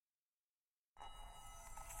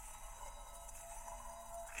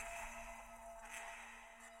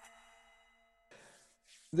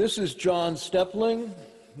This is John Stepling.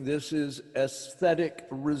 This is Aesthetic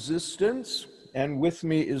Resistance. And with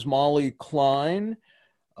me is Molly Klein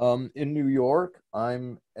in New York.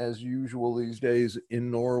 I'm, as usual these days, in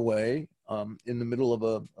Norway, in the middle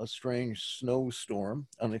of a strange snowstorm,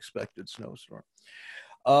 unexpected snowstorm.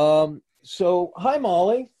 So, hi,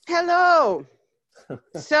 Molly. Hello.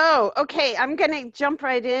 So, okay, I'm going to jump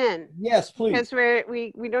right in. Yes, please. Because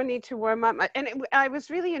we don't need to warm up. I was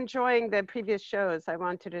really enjoying the previous shows, I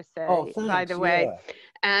wanted to say, Oh, thanks. by the way.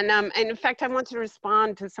 Yeah. And in fact, I want to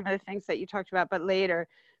respond to some of the things that you talked about, but later.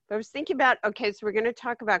 But I was thinking about, okay, so we're going to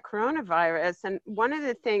talk about coronavirus. And one of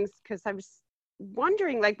the things, because I was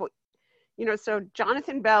wondering, like, so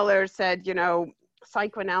Jonathan Beller said,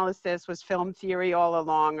 psychoanalysis was film theory all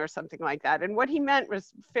along or something like that. And what he meant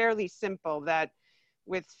was fairly simple, that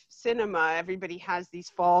with cinema, everybody has these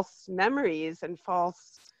false memories and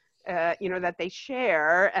false, that they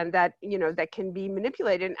share and that, that can be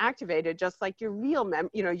manipulated and activated, just like your real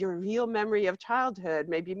memory of childhood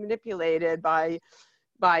may be manipulated by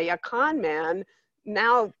a con man.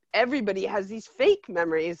 Now everybody has these fake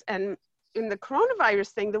memories. And in the coronavirus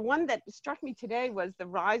thing, the one that struck me today was the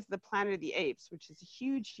Rise of the Planet of the Apes, which is a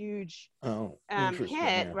huge hit,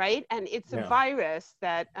 yeah. right? And it's a virus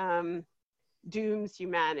that dooms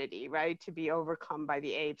humanity, right, to be overcome by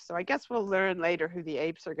the apes. So I guess we'll learn later who the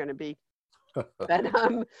apes are going to be.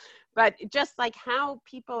 But just like how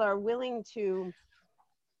people are willing to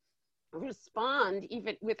respond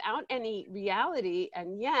even without any reality,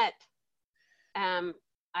 and yet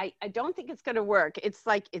I don't think it's going to work. It's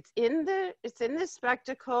like it's in the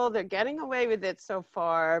spectacle. They're getting away with it so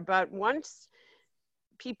far, but once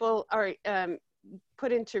people are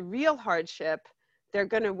put into real hardship, they're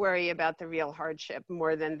going to worry about the real hardship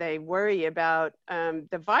more than they worry about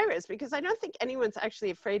the virus, because I don't think anyone's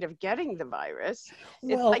actually afraid of getting the virus.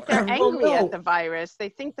 It's like they're angry at the virus. They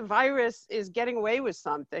think the virus is getting away with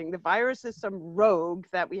something. The virus is some rogue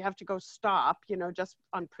that we have to go stop, just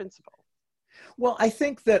on principle. Well, I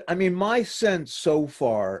think that, my sense so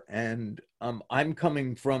far, and I'm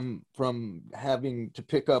coming from having to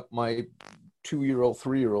pick up my 2-year-old,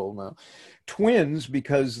 3-year-old now, twins,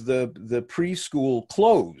 because the preschool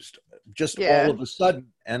closed just all of a sudden.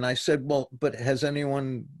 And I said, well, but has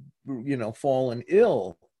anyone, fallen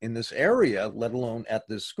ill in this area, let alone at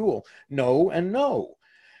this school? No and no.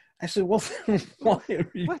 I said, well, why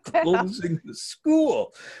are you closing the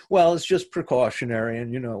school? Well, it's just precautionary.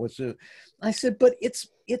 And, I said, but it's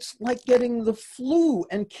like getting the flu,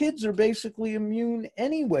 and kids are basically immune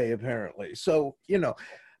anyway, apparently. So,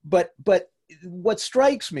 but what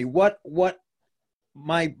strikes me, what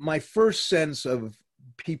my first sense of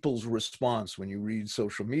people's response when you read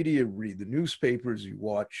social media, read the newspapers, you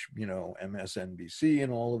watch, MSNBC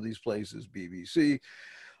and all of these places, BBC,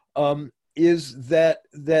 is that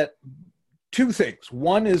two things.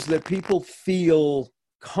 One is that people feel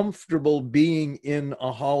comfortable being in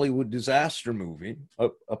a Hollywood disaster movie, a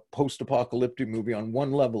post-apocalyptic movie. On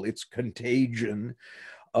one level, it's Contagion,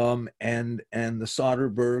 and the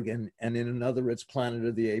Soderbergh, and in another, it's Planet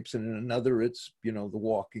of the Apes, and in another, it's, The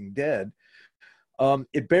Walking Dead.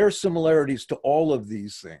 It bears similarities to all of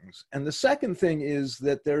these things. And the second thing is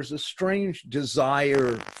that there's a strange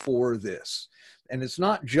desire for this. And it's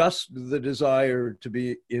not just the desire to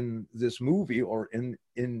be in this movie or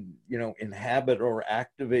inhabit or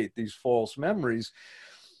activate these false memories.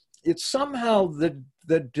 It's somehow the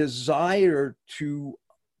desire to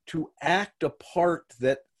act a part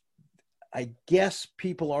that I guess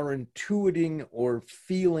people are intuiting or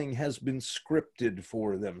feeling has been scripted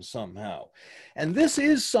for them somehow. And this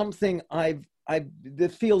is something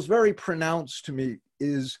that feels very pronounced to me.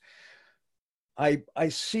 Is I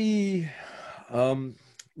see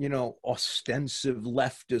ostensive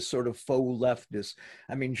leftists, sort of faux leftists.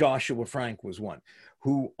 Joshua Frank was one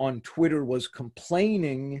who on Twitter was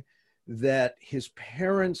complaining that his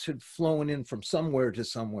parents had flown in from somewhere to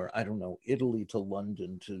somewhere, I don't know, Italy to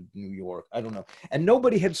London to New York, I don't know, and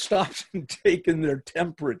nobody had stopped and taken their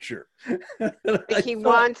temperature. He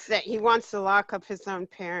wants to lock up his own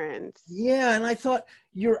parents. Yeah, and I thought,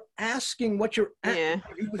 you're asking what you're asking.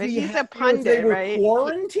 Yeah, but he's a pundit, they were right?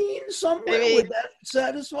 Quarantined somewhere, would that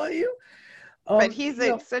satisfy you? But he's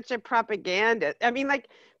such a propagandist. Like,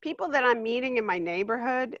 people that I'm meeting in my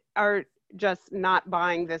neighborhood are just not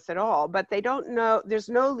buying this at all, but they don't know, there's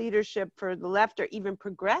no leadership for the left or even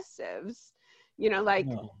progressives,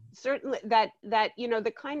 certainly that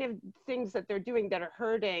the kind of things that they're doing that are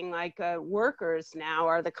hurting workers now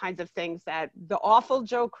are the kinds of things that the awful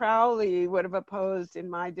Joe Crowley would have opposed in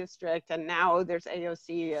my district, and now there's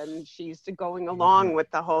AOC and she's going along with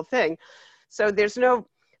the whole thing. So there's no,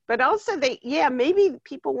 But also maybe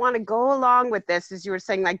people want to go along with this, as you were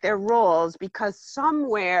saying, like their roles, because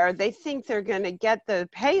somewhere they think they're going to get the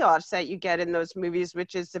payoffs that you get in those movies,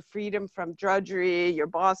 which is the freedom from drudgery. Your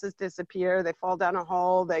bosses disappear. They fall down a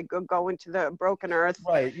hole. They go into the broken earth.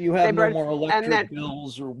 Right. You have no more electric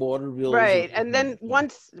bills or water bills. Right. And then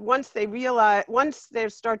once they realize, once they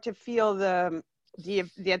start to feel the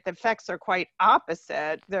effects are quite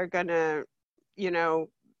opposite, they're going to,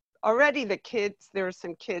 already there were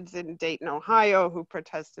some kids in Dayton, Ohio, who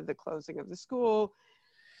protested the closing of the school.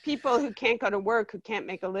 People who can't go to work, who can't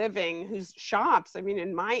make a living, whose shops, I mean,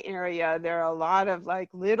 in my area, there are a lot of like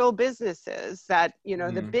little businesses that,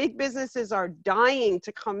 the big businesses are dying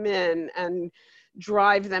to come in and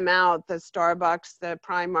drive them out, the Starbucks, the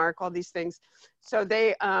Primark, all these things. So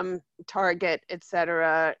they, Target,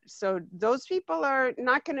 etc. So those people are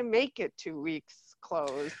not going to make it 2 weeks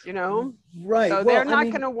closed, Right. So they're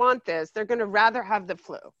not going to want this. They're going to rather have the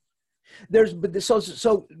flu.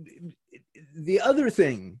 So the other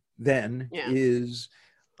thing then is,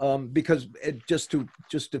 because just to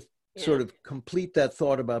sort of complete that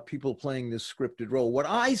thought about people playing this scripted role, what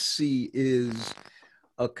I see is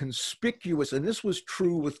a conspicuous, and this was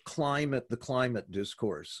true with the climate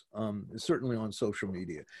discourse, certainly on social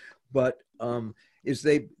media, but is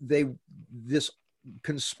this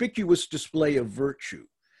conspicuous display of virtue.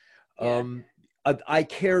 I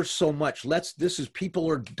care so much. People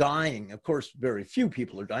are dying. Of course, very few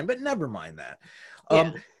people are dying, but never mind that.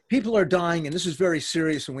 People are dying, and this is very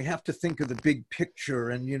serious, and we have to think of the big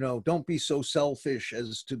picture, and, don't be so selfish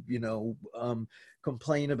as to,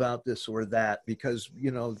 complain about this or that, because,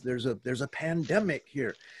 there's a pandemic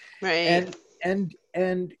here. Right.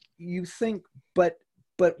 And you think, but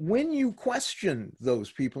when you question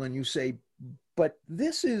those people and you say, but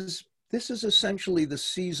this is essentially the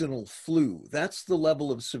seasonal flu. That's the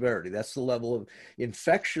level of severity. That's the level of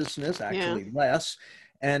infectiousness, actually less.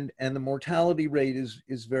 And the mortality rate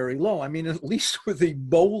is very low. I mean, at least with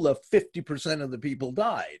Ebola, 50% of the people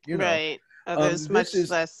died, Right. There's much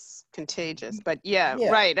less contagious, but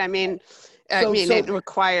right. I mean, it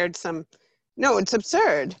required it's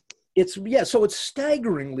absurd. So it's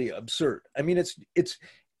staggeringly absurd. I mean, it's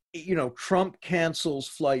Trump cancels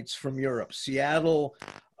flights from Europe. Seattle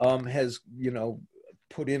has,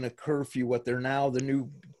 put in a curfew. What they're now, the new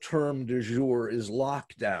term du jour is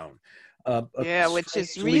lockdown. Which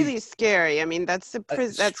is really scary. I mean, that's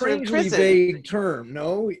strangely vague term.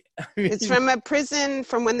 No, it's from a prison,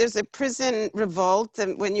 from when there's a prison revolt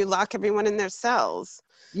and when you lock everyone in their cells.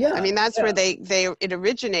 Yeah, I mean, that's where it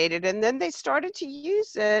originated, and then they started to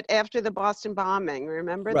use it after the Boston bombing.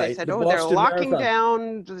 Remember, they said, they're locking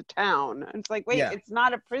down the town. And it's like, wait, it's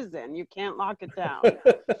not a prison. You can't lock it down.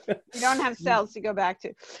 You don't have cells to go back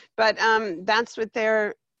to. But that's what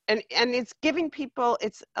they're. And it's giving people,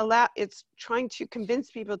 it's trying to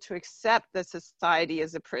convince people to accept the society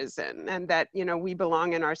as a prison, and that, we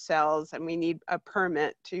belong in our cells and we need a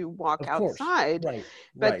permit to walk outside. Right.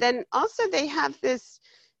 But then also they have this,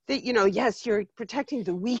 that, yes, you're protecting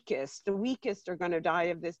the weakest. The weakest are going to die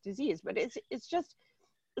of this disease. But it's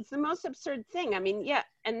the most absurd thing. I mean,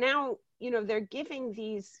 and now, they're giving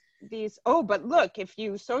these, but look, if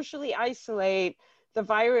you socially isolate the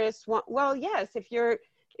virus, yes,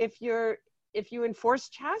 if you enforce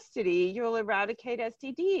chastity, you'll eradicate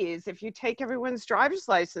STDs. If you take everyone's driver's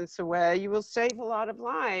license away, you will save a lot of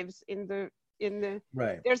lives in the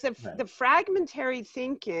there's the fragmentary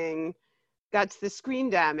thinking. That's the screen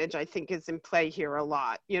damage, I think, is in play here a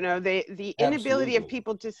lot. The inability of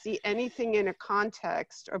people to see anything in a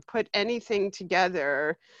context or put anything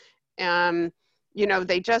together.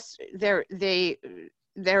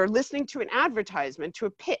 They're listening to an advertisement, to a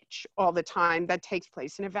pitch all the time that takes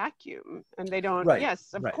place in a vacuum, and they don't.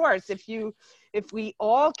 Yes, of course. If we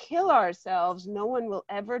all kill ourselves, no one will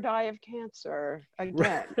ever die of cancer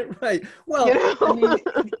again. Right. Well, I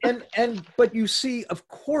mean, but you see, of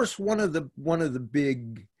course, one of the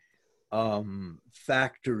big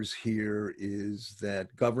factors here is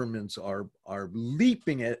that governments are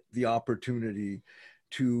leaping at the opportunity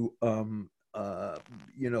to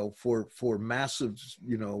for massive,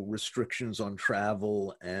 restrictions on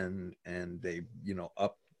travel, and they,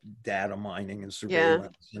 up data mining and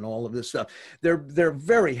surveillance and all of this stuff. They're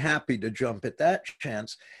very happy to jump at that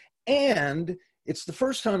chance. And it's the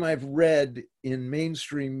first time I've read in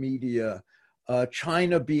mainstream media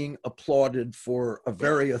China being applauded for a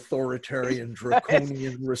very authoritarian,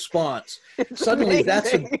 draconian response. Suddenly,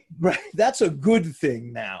 that's a good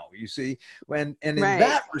thing now. You see, and in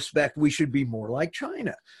that respect, we should be more like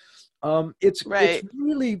China. It's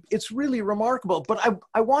really remarkable. But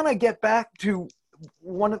I want to get back to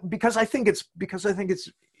one, because I think it's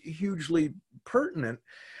hugely pertinent.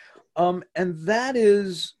 And that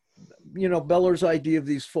is, you know, Beller's idea of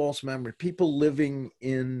these false memories, people living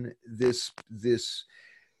in this,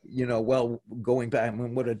 you know, well, going back, I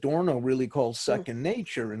mean, what Adorno really calls second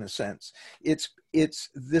nature, in a sense. It's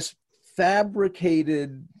this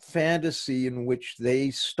fabricated fantasy in which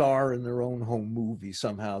they star in their own home movie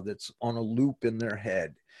somehow, that's on a loop in their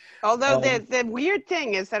head. Although the weird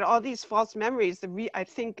thing is that all these false memories, I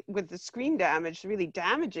think with the screen damage, the really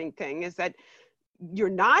damaging thing is that you're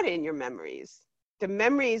not in your memories. The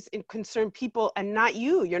memories concern people and not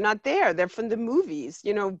you. You're not there. They're from the movies.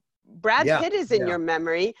 You know, Brad Pitt is in your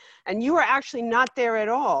memory, and you are actually not there at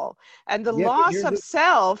all. And the loss of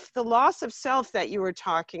self, that you were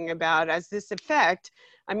talking about as this effect,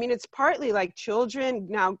 I mean, it's partly like children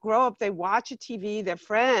now grow up, they watch a TV, their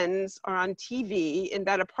friends are on TV in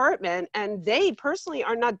that apartment, and they personally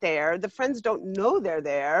are not there. The friends don't know they're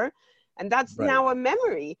there. And that's now a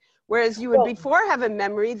memory. Whereas you would before have a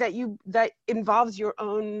memory that involves your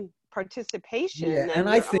own participation. Yeah, and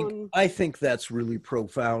I think that's really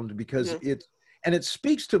profound, because it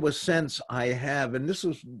speaks to a sense I have, and this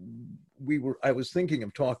is I was thinking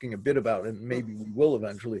of talking a bit about, and maybe we will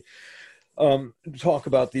eventually talk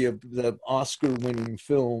about the Oscar-winning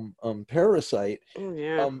film Parasite.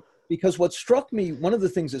 Because what struck me, one of the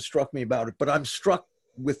things that struck me about it, but I'm struck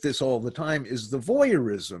with this all the time, is the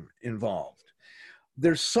voyeurism involved.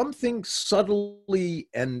 There's something subtly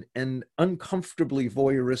and uncomfortably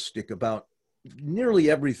voyeuristic about nearly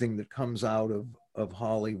everything that comes out of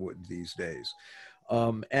Hollywood these days,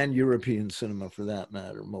 and European cinema for that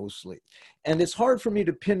matter, mostly. And it's hard for me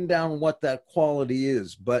to pin down what that quality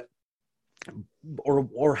is, but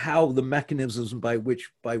or how the mechanisms by which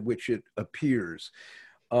it appears.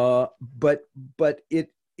 But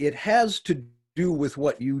it has to do with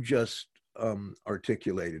what you just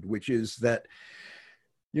articulated, which is that,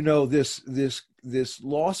 you know, this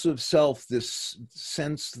loss of self, this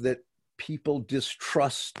sense that people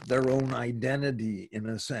distrust their own identity, in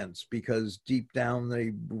a sense, because deep down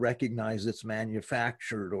they recognize it's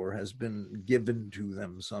manufactured or has been given to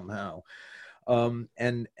them somehow.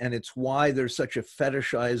 And it's why there's such a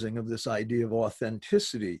fetishizing of this idea of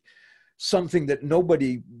authenticity, something that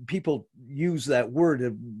people use that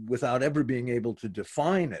word without ever being able to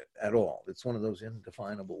define it at all. It's one of those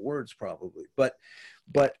indefinable words, probably. But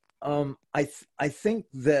I think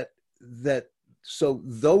that so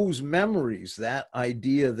those memories, that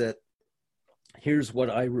idea that, here's what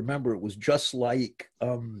I remember, it was just like,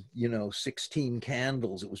 you know, 16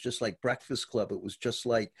 Candles. It was just like Breakfast Club. It was just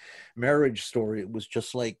like Marriage Story. It was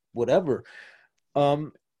just like whatever,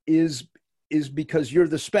 is because you're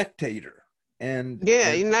the spectator. And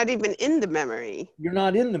you're not even in the memory. You're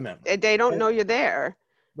not in the memory. They don't know you're there.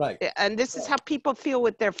 Right. And this is how people feel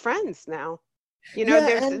with their friends now. You know,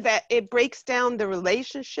 that it breaks down the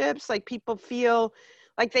relationships. Like, people feel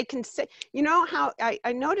like they can say, you know, how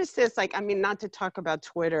I noticed this, like, I mean, not to talk about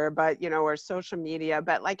Twitter, but, you know, or social media,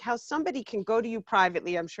 but like how somebody can go to you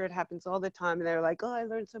privately. I'm sure it happens all the time. And they're like, oh, I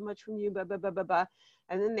learned so much from you, blah, blah, blah, blah, blah.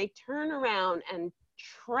 And then they turn around and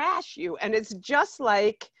trash you. And it's just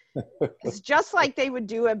like they would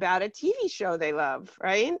do about a TV show they love,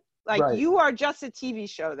 right? Like, you are just a TV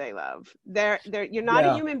show they love. You're not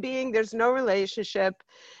a human being. There's no relationship.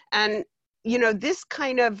 And, you know, this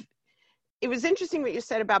kind of, it was interesting what you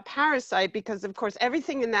said about Parasite, because of course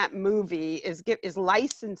everything in that movie is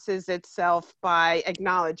licenses itself by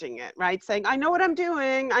acknowledging it, right? Saying, I know what I'm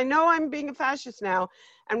doing. I know I'm being a fascist now.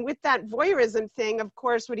 And with that voyeurism thing, of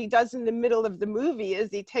course, what he does in the middle of the movie is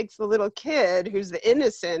he takes the little kid who's the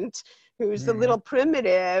innocent, who's the little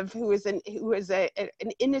primitive, who is an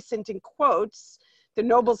innocent in quotes, the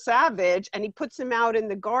noble savage, and he puts him out in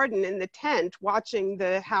the garden in the tent watching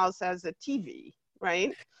the house as a TV,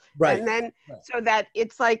 right? Right. And then so that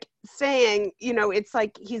it's like saying, you know, it's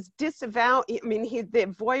like he's disavowed. I mean, the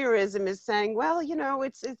voyeurism is saying, well, you know,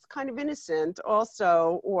 it's kind of innocent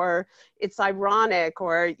also, or it's ironic,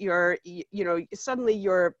 or suddenly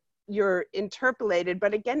you're interpolated,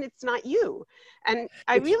 but again, it's not you. And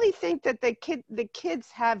I really think that the kids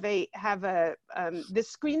have the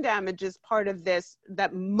screen damage is part of this,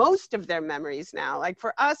 that most of their memories now, like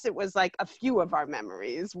for us, it was like a few of our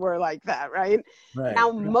memories were like that, right? Now,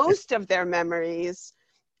 most of their memories,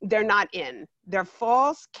 they're not in. They're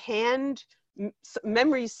false, canned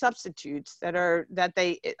memory substitutes that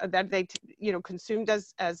they consumed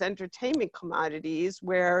as entertainment commodities,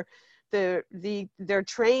 where they're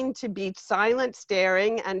trained to be silent,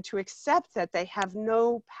 staring, and to accept that they have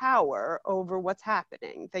no power over what's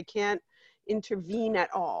happening. They can't intervene at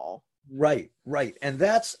all. Right. And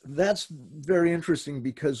that's very interesting,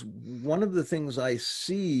 because one of the things I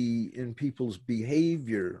see in people's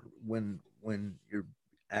behavior when you're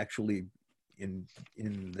actually in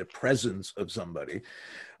the presence of somebody,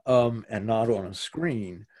 and not on a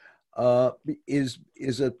screen, is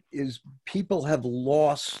people have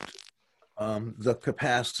lost the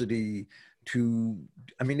capacity to,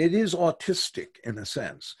 I mean, it is autistic in a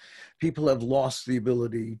sense. People have lost the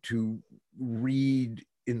ability to read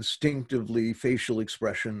instinctively facial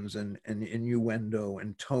expressions and innuendo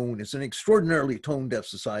and tone. It's an extraordinarily tone deaf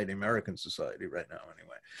society, American society right now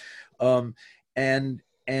anyway.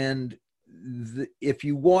 And if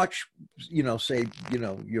you watch, say,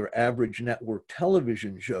 your average network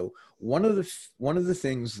television show, one of the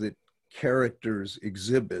things that characters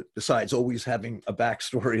exhibit, besides always having a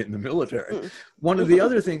backstory in the military, one of the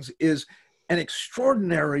other things is an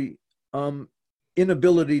extraordinary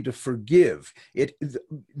inability to forgive.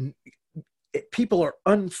 People are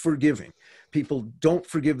unforgiving. People don't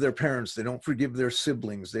forgive their parents. They don't forgive their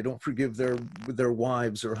siblings. They don't forgive their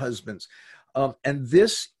wives or husbands. And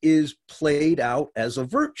this is played out as a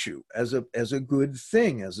virtue, as a good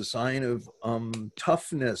thing, as a sign of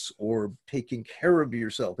toughness or taking care of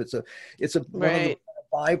yourself. It's one of the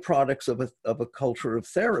byproducts of a culture of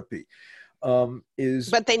therapy.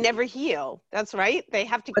 But they never heal. That's right. They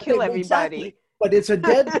have to kill everybody. Exactly. But it's a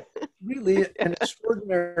deadness, really an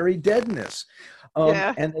extraordinary deadness.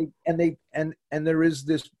 And there is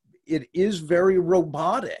this. It is very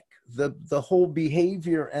robotic. The whole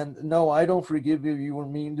behavior, and no, I don't forgive you. You were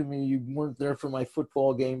mean to me. You weren't there for my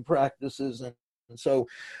football game practices, and so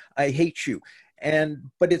I hate you.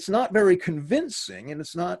 But it's not very convincing, and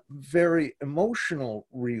it's not very emotional,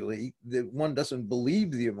 really. That one doesn't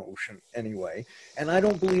believe the emotion anyway, and I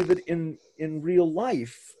don't believe it in real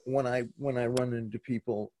life when I run into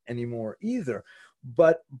people anymore either.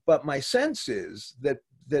 But my sense is that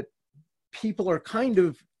people are kind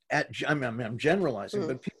of I'm generalizing,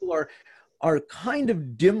 but people are kind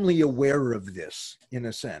of dimly aware of this in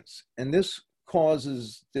a sense, and this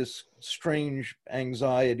causes this strange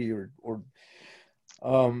anxiety or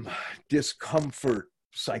discomfort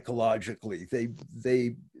psychologically. They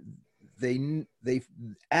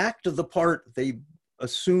act the part they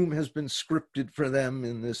assume has been scripted for them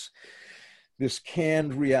in this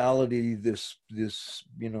canned reality, this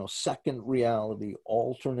second reality,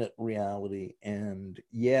 alternate reality, and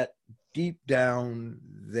yet deep down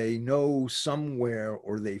they know somewhere,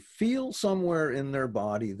 or they feel somewhere in their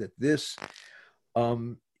body, that this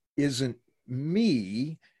isn't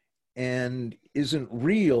me and isn't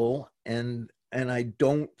real, and I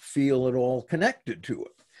don't feel at all connected to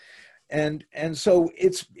it. And so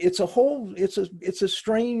it's a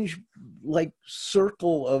strange, like,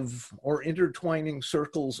 circle of, or intertwining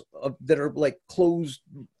circles that are like closed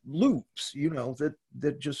loops,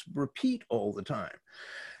 that just repeat all the time.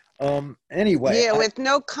 Anyway. Yeah, with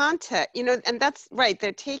no context, and that's right.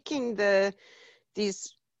 They're taking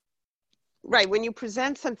these, right, when you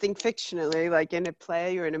present something fictionally, like in a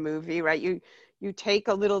play or in a movie, right, you take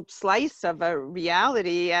a little slice of a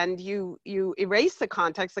reality and you erase the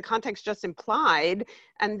context just implied,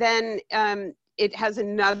 and then it has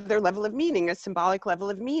another level of meaning, a symbolic level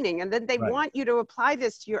of meaning. And then they want you to apply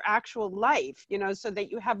this to your actual life, so that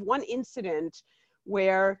you have one incident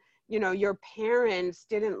where, your parents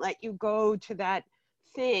didn't let you go to that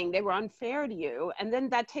thing, they were unfair to you, and then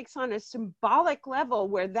that takes on a symbolic level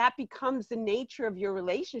where that becomes the nature of your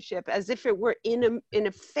relationship, as if it were in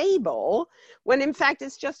a fable, when in fact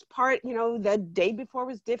it's just part, the day before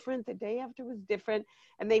was different, the day after was different,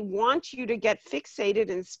 and they want you to get fixated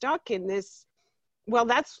and stuck in this. Well,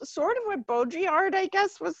 that's sort of what Baudrillard, I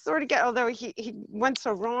guess, was sort of although he went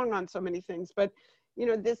so wrong on so many things, but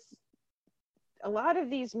a lot of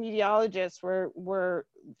these mediologists were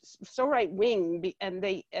so right-wing, and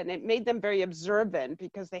it made them very observant,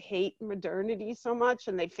 because they hate modernity so much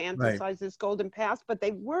and they fantasize this golden past, but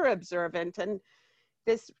they were observant. And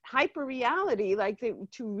this hyper reality,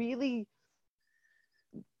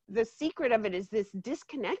 the secret of it is this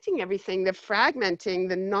disconnecting everything, the fragmenting,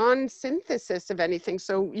 the non-synthesis of anything.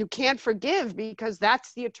 So you can't forgive, because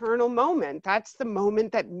that's the eternal moment. That's the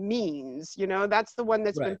moment that means, that's the one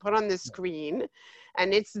that's been put on the screen,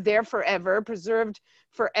 and it's there forever, preserved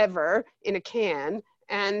forever in a can.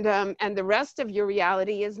 And the rest of your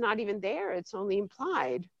reality is not even there. It's only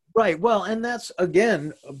implied. Right. Well, and that's,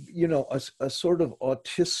 again, a sort of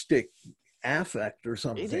autistic affect or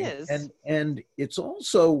something. It is. And it's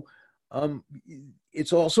also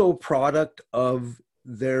a product of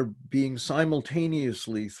there being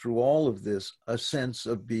simultaneously, through all of this, a sense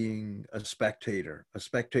of being a spectator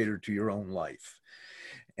to your own life.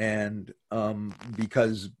 And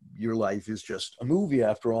because your life is just a movie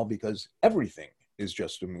after all, because everything is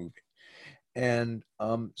just a movie. And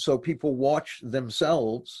so people watch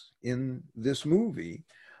themselves in this movie,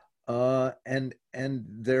 and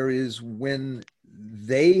there is when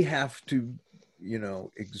they have to, you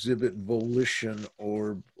know, exhibit volition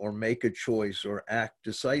or make a choice or act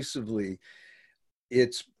decisively.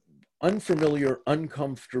 It's unfamiliar,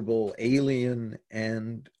 uncomfortable, alien,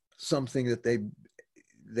 and something that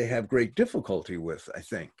they have great difficulty with, I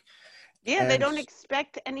think. Yeah, they And don't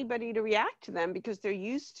expect anybody to react to them because they're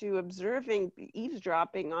used to observing,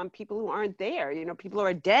 eavesdropping on people who aren't there. You know, people who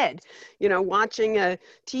are dead, you know, watching a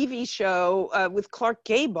TV show with Clark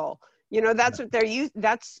Gable. You know, that's what they're used,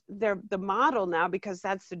 that's the model now, because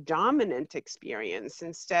that's the dominant experience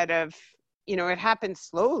instead of, you know, it happens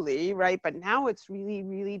slowly, right? But now it's really,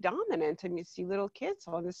 really dominant, and you see little kids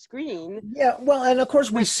on the screen. yeah, well, and of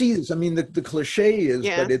course we see this. I mean, the cliche is,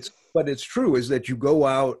 Yeah, but it's true, is that you go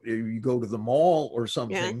out, you go to the mall or yeah,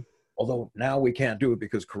 something. Although now we can't do it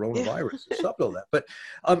because yeah, coronavirus has stopped all that. But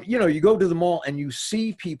you know, you go to the mall and you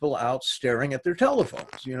see people out staring at their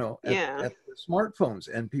telephones, you know, yeah. at their smartphones,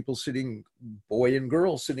 and people sitting, boy and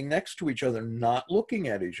girl sitting next to each other, not looking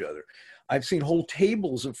at each other. I've seen whole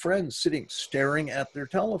tables of friends sitting, staring at their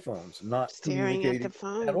telephones, not Staring at the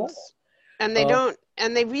communicating at all. phones. And they Um, don't,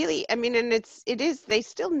 and they really, I mean, and it is, they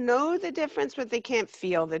still know the difference, but they can't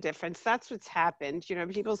feel the difference. That's what's happened. You know,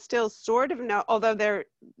 people still sort of know, although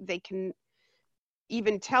they can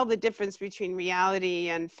even tell the difference between reality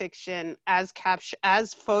and fiction as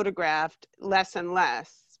photographed less and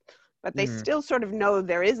less. But they mm, still sort of know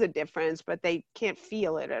there is a difference, but they can't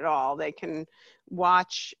feel it at all. They can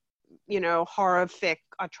watch, you know, horrific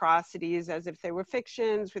atrocities as if they were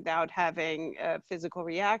fictions without having physical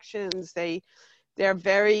reactions. They're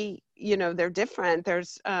very, you know, they're different.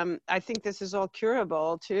 There's I think this is all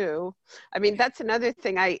curable too. I mean, that's another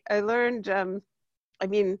thing I learned. I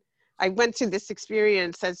mean, I went through this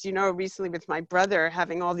experience, as you know, recently with my brother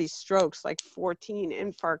having all these strokes, like 14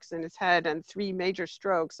 infarcts in his head and 3 major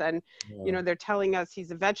strokes. And, you yeah. know, they're telling us he's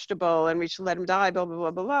a vegetable and we should let him die, blah, blah,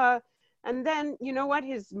 blah, blah, blah. And then, you know what?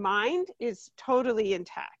 His mind is totally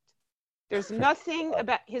intact. There's nothing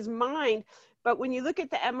about his mind. But when you look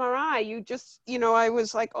at the MRI, you just, you know, I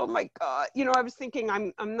was like, oh my God, you know, I was thinking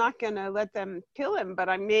I'm not going to let them kill him, but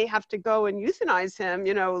I may have to go and euthanize him,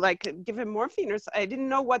 you know, like give him morphine or something. I didn't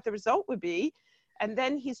know what the result would be. And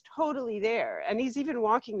then he's totally there, and he's even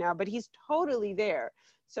walking now, but he's totally there.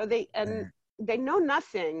 So they know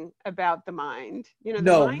nothing about the mind. You know, the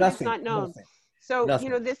No, mind is nothing, not known. nothing, So, you nothing.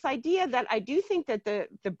 know, this idea that I do think that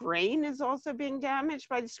the brain is also being damaged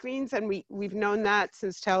by the screens, and we've known that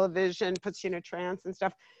since television puts you in a trance and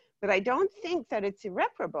stuff, but I don't think that it's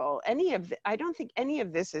irreparable. I don't think any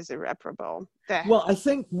of this is irreparable. Well, I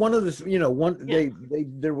think one of the, you know, Yeah,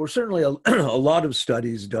 there were certainly a, a lot of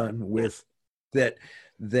studies done yeah, with that,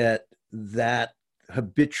 that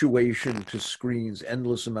habituation to screens,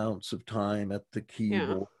 endless amounts of time at the yeah.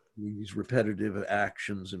 keyboard, these repetitive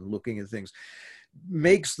actions and looking at things,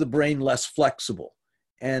 makes the brain less flexible.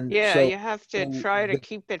 And Yeah, so, you have to so try to the,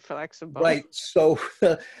 keep it flexible. right. So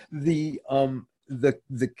the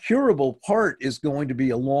curable part is going to be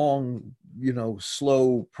a long, you know,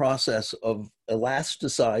 slow process of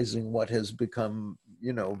elasticizing what has become,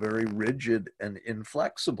 you know, very rigid and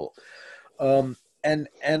inflexible. And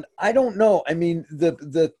I don't know. I mean,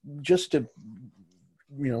 the just to,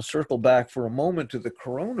 you know, circle back for a moment to the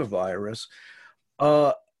coronavirus.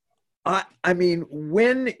 Uh, I mean,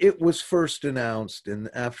 when it was first announced, and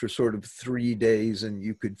after sort of 3 days, and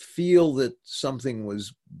you could feel that something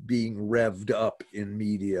was being revved up in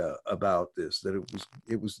media about this, that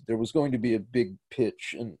there was going to be a big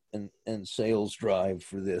pitch and sales drive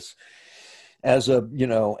for this, as a, you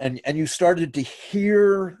know, and you started to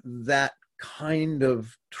hear that kind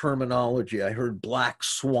of terminology. I heard black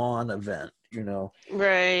swan event, you know,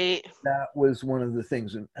 Right. that was one of the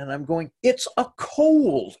things. And I'm going, it's a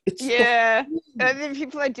cold. It's the Yeah. flu. And then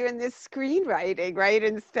people are doing this screenwriting, right?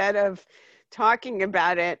 Instead of talking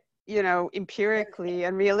about it, you know, empirically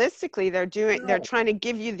and realistically, they're No, trying to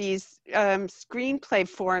give you these screenplay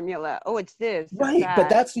formula. Oh, it's this, it's right, but that.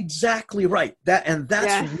 that's exactly right. That's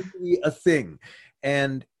Yeah. really a thing.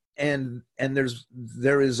 And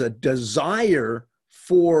there is a desire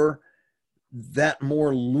for that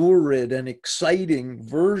more lurid and exciting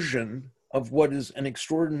version of what is an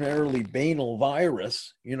extraordinarily banal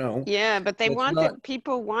virus, you know. Yeah, but It's not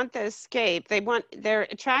people want the escape. They're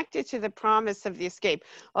attracted to the promise of the escape.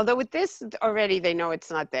 Although with this already they know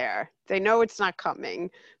it's not there. They know it's not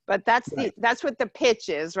coming. But right. that's what the pitch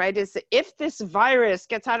is, right? Is if this virus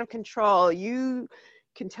gets out of control,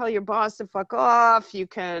 can tell your boss to fuck off. You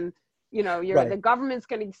can, you know, Right. the government's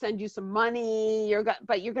going to send you some money.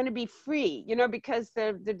 But you're going to be free, you know, because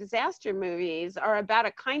the disaster movies are about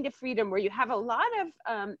a kind of freedom where you have a lot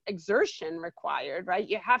of exertion required, right?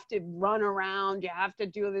 You have to run around, you have to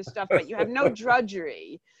do this stuff, but you have no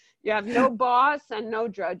drudgery. You have no boss and no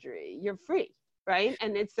drudgery. You're free, right?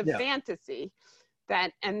 And it's a Yeah. fantasy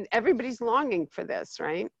that, and everybody's longing for this,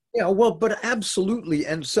 right? Yeah, well, but absolutely.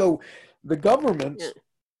 And so the governments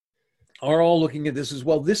are all looking at this as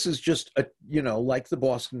well. This is just a, you know, like the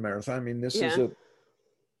Boston Marathon. I mean, this is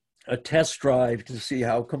a test drive to see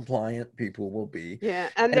how compliant people will be. Yeah,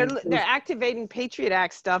 and they're activating Patriot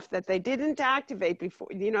Act stuff that they didn't activate before.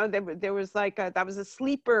 You know, there was like that was a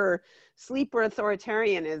sleeper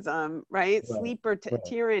authoritarianism, right? Sleeper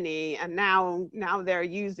tyranny, and now they're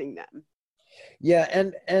using them. Yeah,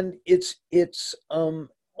 and it's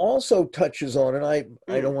also touches on, and I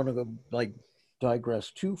don't want to go like digress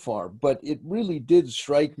too far, but it really did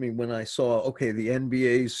strike me when I saw, okay, the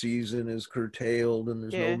NBA season is curtailed and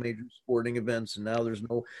there's no major sporting events, and now there's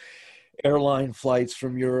no airline flights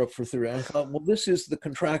from Europe for 3. I thought, well, this is the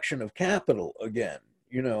contraction of capital again,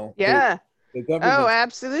 you know. Yeah. The government. Oh,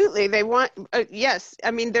 absolutely. They want, yes. I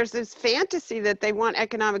mean, there's this fantasy that they want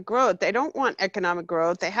economic growth. They don't want economic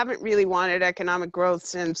growth. They haven't really wanted economic growth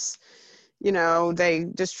since, you know, they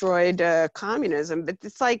destroyed communism. But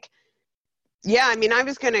it's like, yeah, I mean, I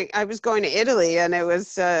was going to Italy, and it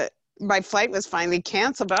was, my flight was finally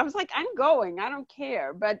canceled, but I was like, I'm going, I don't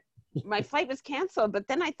care. But my flight was canceled. But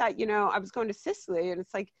then I thought, you know, I was going to Sicily, and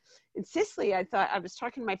it's like, in Sicily, I thought, I was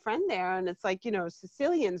talking to my friend there, and it's like, you know,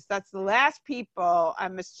 Sicilians, that's the last people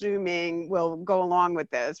I'm assuming will go along with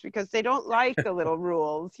this, because they don't like the little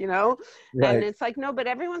rules, you know? Right. And it's like, no, but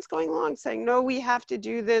everyone's going along saying, no, we have to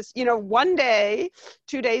do this. You know, one day,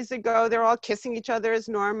 2 days ago, they're all kissing each other as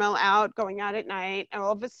normal, out, going out at night. And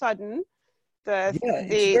all of a sudden,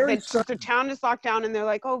 the town is locked down, and they're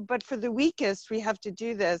like, oh, but for the weakest, we have to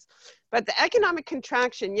do this. But the economic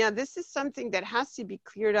contraction, yeah, this is something that has to be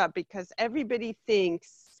cleared up, because everybody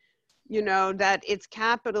thinks, you know, that it's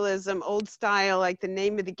capitalism, old style, like the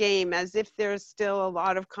name of the game, as if there's still a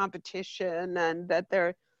lot of competition, and that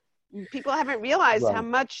people haven't realized how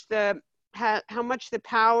much the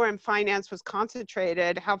power and finance was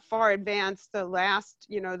concentrated, how far advanced the last,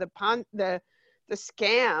 you know, the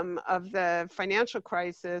scam of the financial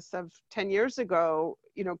crisis of 10 years ago,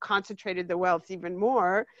 you know, concentrated the wealth even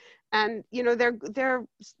more. And, you know,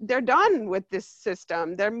 they're done with this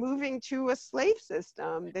system. They're moving to a slave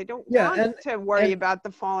system. They don't want to worry about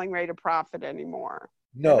the falling rate of profit anymore.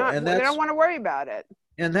 No, they don't want to worry about it.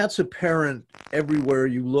 And that's apparent everywhere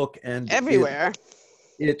you look, and everywhere.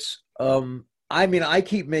 It's I mean, I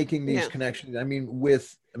keep making these connections. I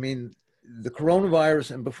mean, the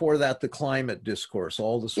coronavirus, and before that, the climate discourse,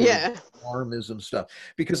 all the sort of alarmism stuff,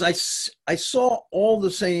 because I saw all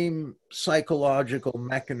the same psychological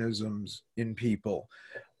mechanisms in people,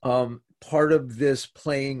 part of this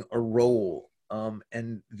playing a role.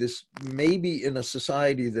 And this maybe in a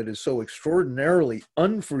society that is so extraordinarily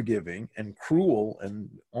unforgiving and cruel and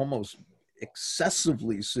almost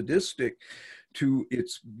excessively sadistic to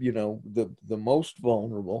its, you know, the most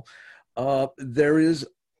vulnerable, there is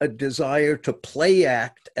a desire to play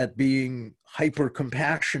act at being hyper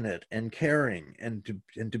compassionate and caring, and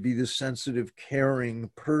to be this sensitive, caring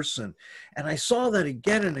person. And I saw that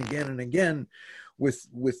again and again and again with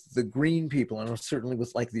the green people, and certainly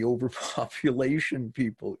with like the overpopulation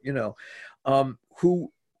people, you know,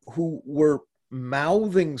 who were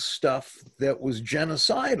mouthing stuff that was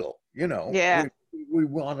genocidal, you know. We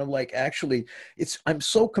want to, like, actually, I'm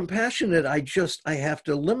so compassionate, I have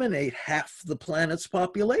to eliminate half the planet's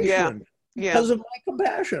population because of my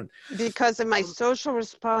compassion, because of my social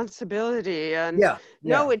responsibility. And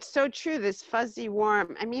no, it's so true, this fuzzy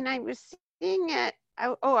warm. I mean, I was seeing it.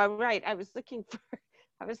 Right. I was looking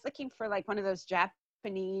for like one of those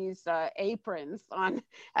Japanese aprons on,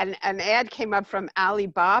 and an ad came up from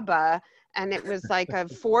Alibaba, and it was like a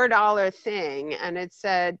 $4 thing, and it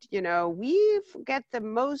said, you know, we get the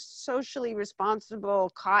most socially responsible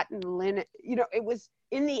cotton linen. You know, it was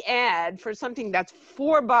in the ad for something that's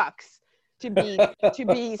 $4 to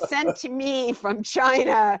be sent to me from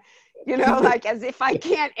China. You know, like, as if I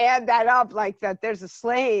can't add that up, like that there's a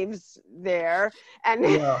slaves there. And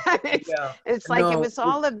it's like, it was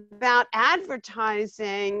all about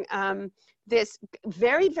advertising this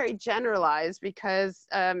very, very generalized, because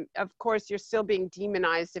of course you're still being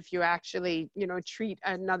demonized if you actually, you know, treat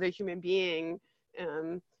another human being,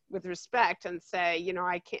 with respect and say, you know,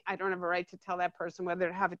 I don't have a right to tell that person whether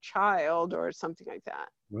to have a child or something like that.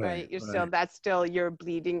 Right. You're still, that's still your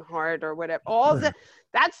bleeding heart or whatever.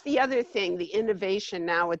 That's the other thing, the innovation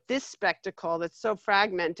now with this spectacle that's so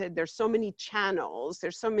fragmented. There's so many channels,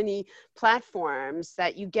 there's so many platforms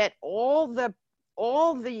that you get all the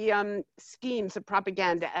schemes of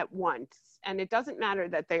propaganda at once. And it doesn't matter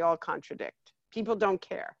that they all contradict. People don't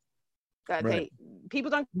care. People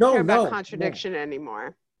don't care about contradiction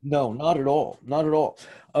anymore. No, not at all. Not at all.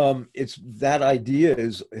 It's that idea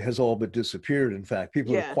has all but disappeared. In fact,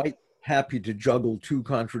 people are quite happy to juggle two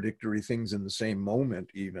contradictory things in the same moment,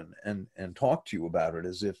 even, and talk to you about it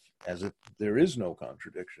as if there is no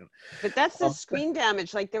contradiction. But that's the screen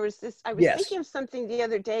damage. Like there was this. I was thinking of something the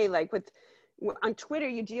other day. Like on Twitter,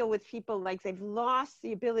 you deal with people like they've lost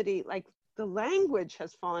the ability. Like the language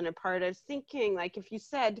has fallen apart. I was thinking, like, if you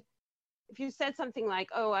said something like,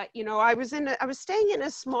 oh, I was staying in a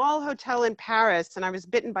small hotel in Paris and I was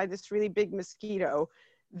bitten by this really big mosquito,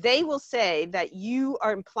 they will say that you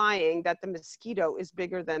are implying that the mosquito is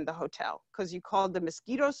bigger than the hotel because you called the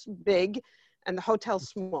mosquitoes big and the hotel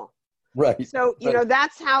small. Right. So, you know,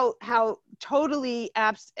 that's how totally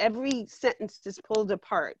every sentence is pulled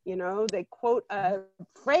apart. You know, they quote a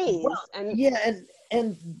phrase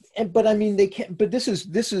but I mean, they can't, but this is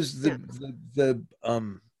the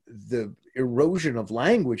erosion of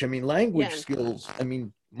language. I mean, language skills. I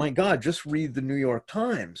mean, my God, just read the New York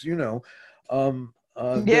Times, you know.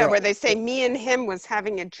 Where they say me and him was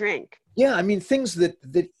having a drink. Yeah, I mean, things that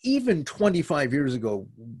even 25 years ago,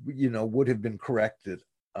 you know, would have been corrected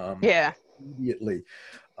immediately.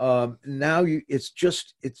 Now it's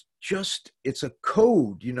a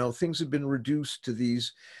code, you know, things have been reduced to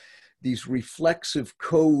these reflexive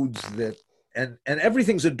codes that, and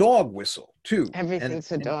everything's a dog whistle too.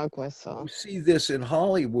 Everything's a dog whistle. You see this in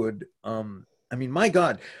Hollywood. I mean, my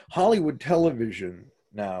God, Hollywood television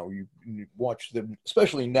now, you watch them,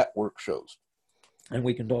 especially network shows, and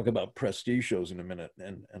we can talk about prestige shows in a minute,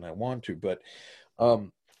 and I want to, but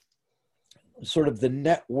sort of the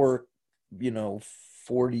network, you know,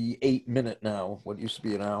 48-minute now, what used to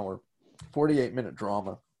be an hour, 48-minute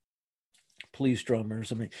drama, police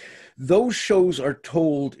dramas. I mean, those shows are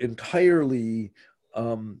told entirely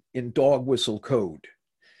in dog whistle code.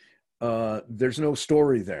 There's no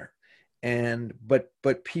story there,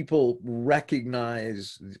 but people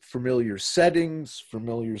recognize familiar settings,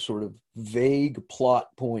 familiar sort of vague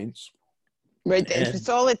plot points. Right, it's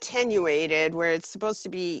all attenuated, where it's supposed to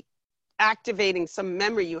be activating some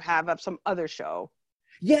memory you have of some other show.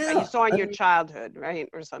 Yeah, that you saw in your childhood, right,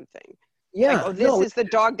 or something. Yeah. Like, oh, this is the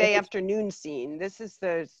Dog Day Afternoon scene. This is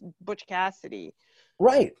the Butch Cassidy.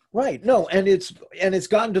 Right. No, and it's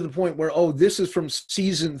gotten to the point where, oh, this is from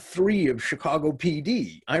season 3 of Chicago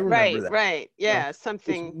PD. I remember that. Right. Yeah,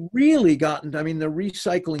 something. It's really gotten. I mean, the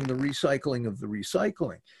recycling of the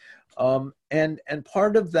recycling, and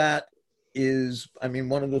part of that is, I mean,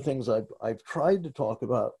 one of the things I've tried to talk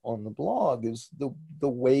about on the blog is the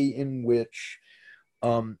way in which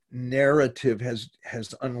narrative has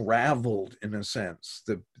unraveled, in a sense.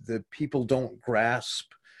 The people don't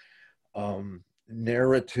grasp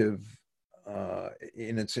narrative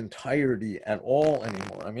in its entirety at all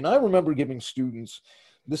anymore. I mean, I remember giving students,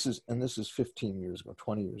 this is 15 years ago,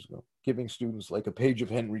 20 years ago, giving students like a page of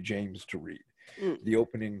Henry James to read, the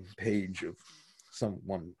opening page of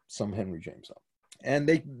some Henry James, and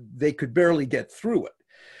they could barely get through it.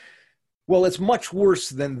 Well, it's much worse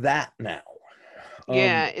than that now.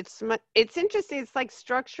 Yeah, it's interesting. It's like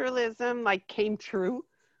structuralism came true,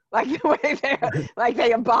 like the way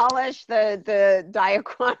they abolished the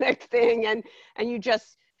diachronic thing, and you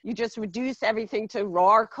just reduce everything to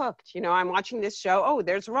raw or cooked. You know, I'm watching this show. Oh,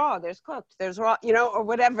 there's raw, there's cooked, there's raw. You know, or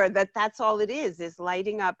whatever. That's all it is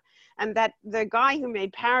lighting up. And that the guy who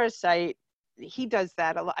made Parasite, he does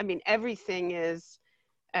that a lot. I mean, everything is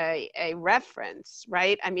a reference,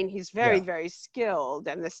 right? I mean, he's very, very skilled,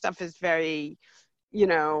 and the stuff is very, you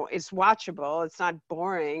know, it's watchable. It's not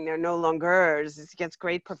boring. There are no longueurs. It gets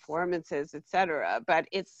great performances, etc. But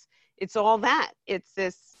it's all that. It's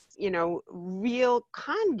this, you know, real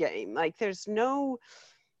con game. Like it's a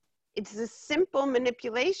simple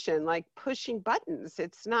manipulation, like pushing buttons.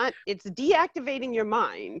 It's deactivating your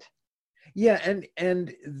mind. Yeah,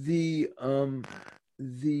 and the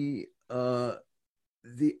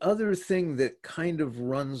other thing that kind of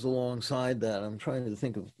runs alongside that, I'm trying to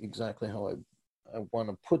think of exactly how I want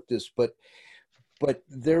to put this, but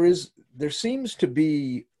there seems to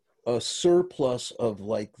be a surplus of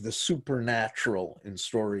like the supernatural in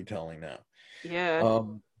storytelling now. Yeah.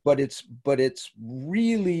 but it's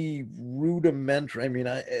really rudimentary. I mean,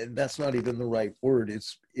 that's not even the right word.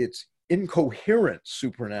 It's incoherent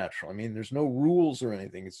supernatural. I mean, there's no rules or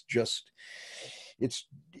anything. It's just it's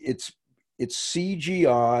it's it's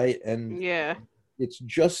CGI, and Yeah. it's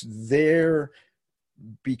just there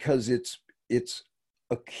because it's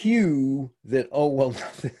a cue that, oh well,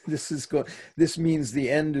 this means the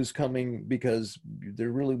end is coming, because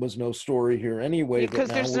there really was no story here anyway, that Because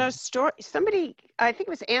now there's we're no story. Somebody, I think it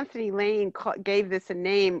was Anthony Lane, gave this a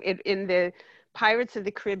name in the Pirates of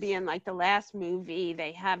the Caribbean, like the last movie.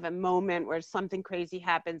 They have a moment where something crazy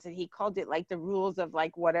happens, and he called it like the rules of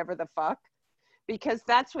like whatever the fuck, because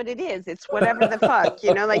that's what it is. It's whatever the fuck,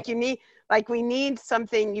 you know, like you need, like we need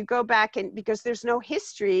something. You go back, and because there's no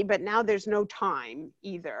history, but now there's no time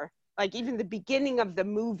either. Like even the beginning of the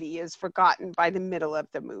movie is forgotten by the middle of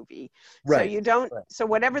the movie. So right, you don't, right. so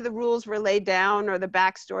whatever the rules were laid down or the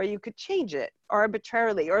backstory, you could change it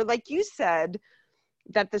arbitrarily. Or like you said,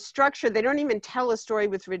 that the structure, they don't even tell a story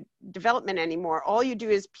with development anymore. All you do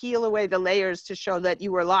is peel away the layers to show that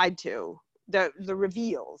you were lied to, the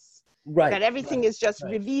reveals, that Right, everything right, is just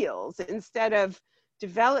right. reveals instead of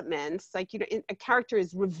developments. Like, you know, a character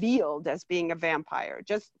is revealed as being a vampire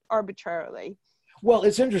just arbitrarily. Well,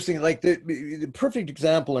 it's interesting. Like the perfect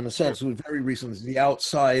example, in a sense, was very recent. Is The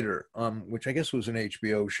Outsider, which I guess was an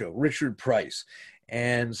HBO show. Richard Price,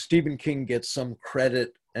 and Stephen King gets some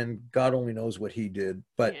credit, and God only knows what he did,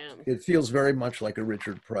 but Yeah. it feels very much like a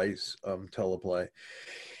Richard Price teleplay.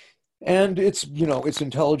 And it's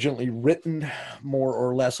intelligently written, more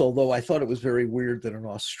or less, although I thought it was very weird that an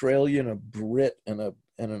Australian, a Brit, and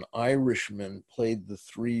an Irishman played the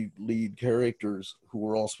three lead characters, who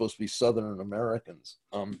were all supposed to be Southern Americans.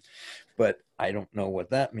 But I don't know what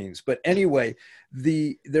that means. But anyway,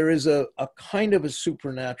 there is a kind of a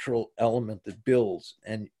supernatural element that builds,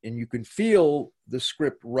 and you can feel the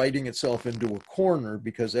script writing itself into a corner,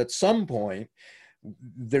 because at some point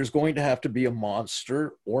there's going to have to be a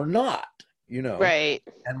monster or not, Right.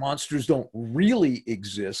 and monsters don't really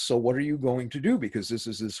exist. So what are you going to do? Because this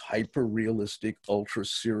is this hyper realistic, ultra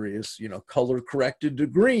serious, color corrected to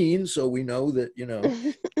green. So we know that,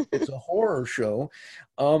 it's a horror show.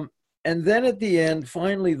 And then at the end,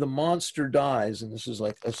 finally, the monster dies. And this is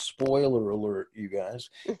like a spoiler alert, you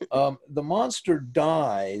guys. The monster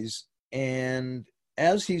dies, and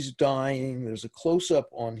as he's dying, there's a close up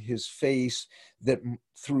on his face that,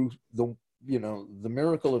 through the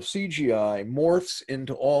miracle of CGI, morphs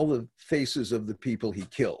into all the faces of the people he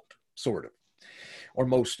killed, sort of, or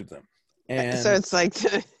most of them. So And it's like,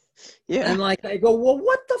 yeah. like I go, well,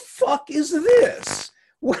 what the fuck is this?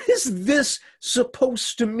 What is this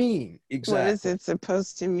supposed to mean What is exactly? it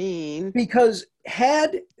supposed to mean? Because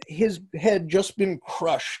had his head just been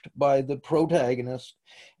crushed by the protagonist,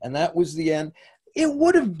 and that was the end, it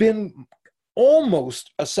would have been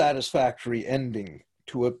almost a satisfactory ending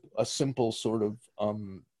to a simple sort of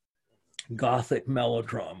gothic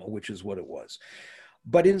melodrama, which is what it was.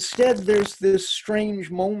 But instead, there's this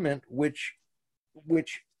strange moment, which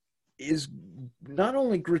is not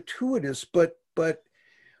only gratuitous, but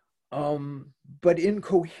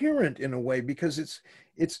incoherent in a way, because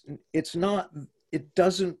it's not, it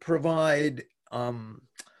doesn't provide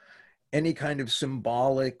any kind of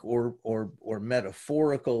symbolic or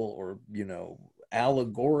metaphorical or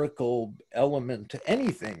allegorical element to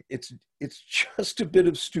anything. It's just a bit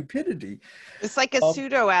of stupidity. It's like a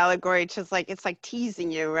pseudo allegory, just like it's like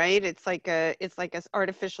teasing you, right? It's like a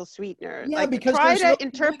artificial sweetener. Yeah, Like because try to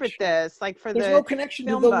interpret this, like for there's no the connection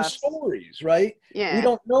to film those buffs. stories, right? We Yeah.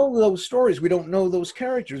 don't know those stories. We don't know those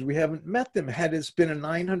characters. We haven't met them. Had it been a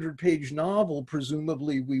 900-page novel,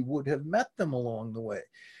 presumably we would have met them along the way.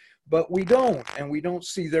 But we don't, and we don't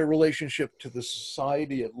see their relationship to the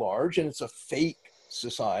society at large. And it's a fake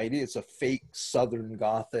society. It's a fake Southern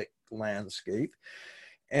Gothic landscape.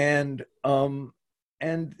 And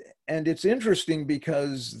and it's interesting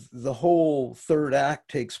because the whole third act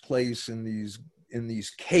takes place in these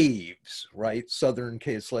caves, right? Southern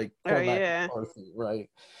caves, like Oh Cormac yeah. McCarthy, right?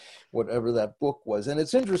 Whatever that book was. And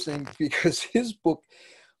it's interesting because his book,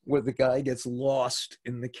 where the guy gets lost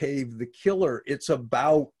in the cave, the killer, it's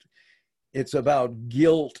about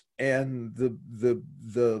guilt and the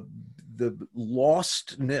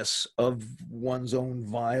lostness of one's own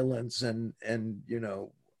violence, and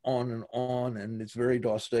on, and it's very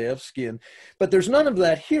Dostoevskian. But there's none of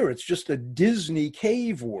that here. It's just a Disney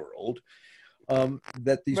cave world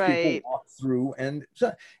that these people Right. walk through, and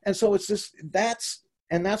so it's this that's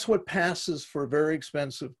what passes for very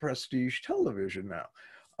expensive prestige television now.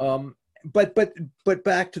 But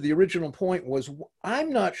back to the original point was,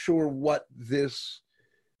 I'm not sure what this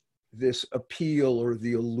this appeal or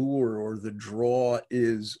the allure or the draw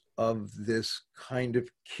is of this kind of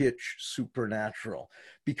kitsch supernatural,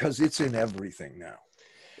 because it's in everything now.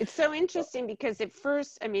 It's so interesting because it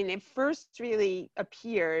first really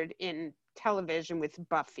appeared in television with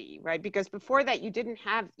Buffy, right? Because before that, you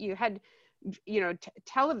had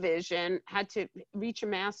television had to reach a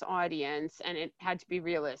mass audience, and it had to be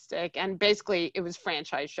realistic. And basically, it was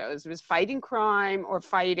franchise shows. It was fighting crime or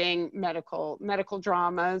fighting medical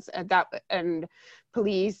dramas, and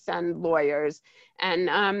police and lawyers, and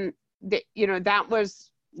that was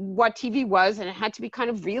what TV was, and it had to be kind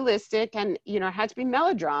of realistic, and it had to be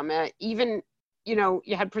melodrama. Even you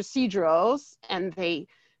had procedurals,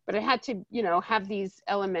 but it had to have these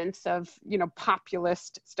elements of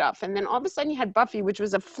populist stuff. And then all of a sudden you had Buffy, which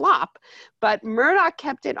was a flop, but Murdoch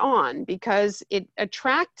kept it on because it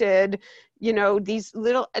attracted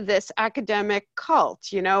this academic cult,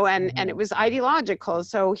 and it was ideological,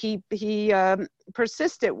 so he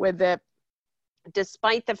persisted with it,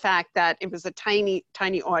 despite the fact that it was a tiny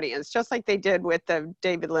audience, just like they did with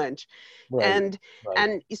David Lynch. Right,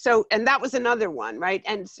 and that was another one, right?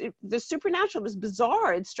 And the supernatural was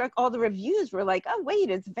bizarre. It struck, all the reviews were like, oh wait,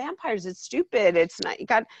 it's vampires, it's stupid, it's not,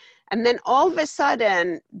 and then all of a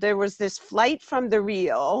sudden there was this flight from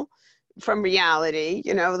reality,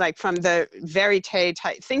 like from the verite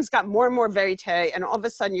type. Things got more and more verite, and all of a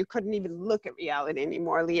sudden you couldn't even look at reality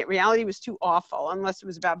anymore. Reality was too awful, unless it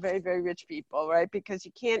was about very, very rich people, right? Because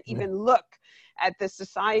you can't even look at the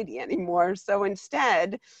society anymore. So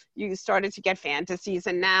instead, you started to get fantasies,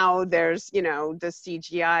 and now there's, the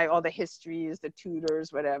CGI, all the histories, the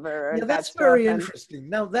Tudors, whatever. Yeah, that's very interesting.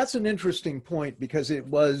 Now, that's an interesting point, because it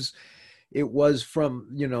was from,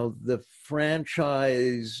 the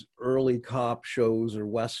franchise early cop shows or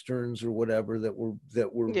Westerns or whatever that were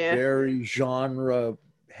very genre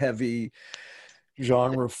heavy,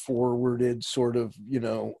 genre forwarded sort of,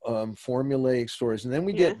 formulaic stories. And then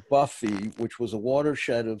we get Buffy, which was a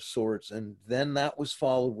watershed of sorts. And then that was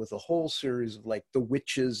followed with a whole series of like the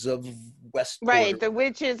Witches of Westport. Right, the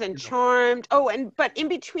Witches and Charmed. Oh, but in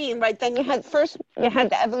between, right, then you had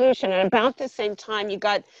the evolution, and about the same time you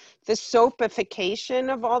got the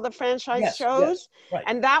soapification of all the franchise shows. Yes, right.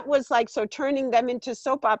 And that was like, so turning them into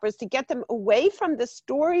soap operas to get them away from the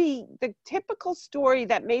story, the typical story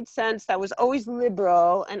that made sense, that was always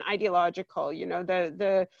liberal and ideological.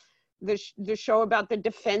 The show about the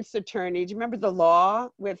defense attorney. Do you remember The Law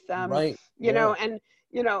with right. And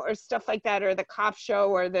or stuff like that, or the cop show,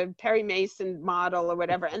 or the Perry Mason model, or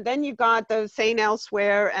whatever. And then you got the St.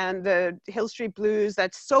 Elsewhere and the Hill Street Blues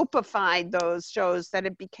that soapified those shows, that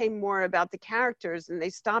it became more about the characters, and they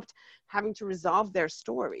stopped having to resolve their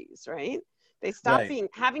stories, right? They stopped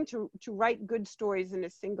having to write good stories in a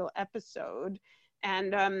single episode,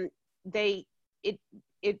 and it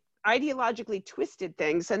ideologically twisted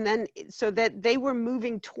things, and then so that they were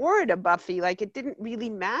moving toward a Buffy, like it didn't really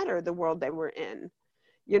matter the world they were in.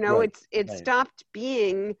 It stopped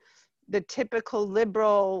being the typical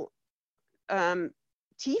liberal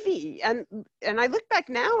TV. And I look back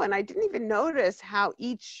now, and I didn't even notice how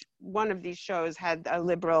each one of these shows had a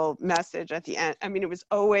liberal message at the end. I mean, it was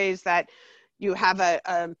always that you have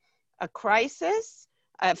a crisis,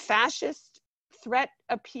 a fascist threat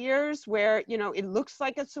appears where, it looks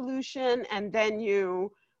like a solution, and then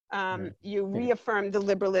you reaffirm the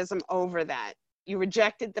liberalism over that. You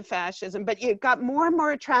rejected the fascism, but it got more and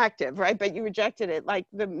more attractive, right? But you rejected it, like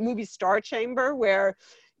the movie Star Chamber, where,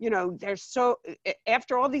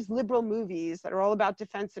 after all these liberal movies that are all about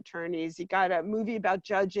defense attorneys, you got a movie about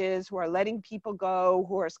judges who are letting people go,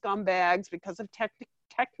 who are scumbags because of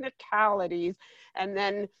technicalities. And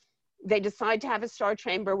then they decide to have a Star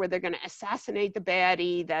Chamber where they're going to assassinate the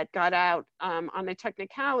baddie that got out on a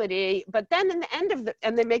technicality. But then in the end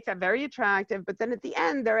and they make that very attractive, but then at the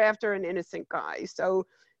end, they're after an innocent guy. So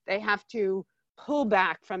they have to pull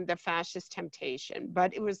back from the fascist temptation.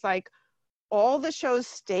 But it was like all the shows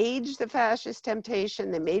staged the fascist temptation.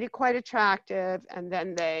 They made it quite attractive, and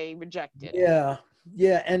then they rejected it.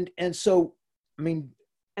 Yeah. And so, I mean,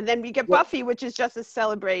 and then we get Buffy, which is just a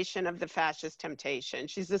celebration of the fascist temptation.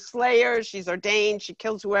 She's a slayer. She's ordained. She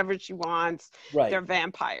kills whoever she wants. Right. They're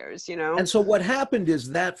vampires, And so what happened is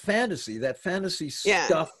that fantasy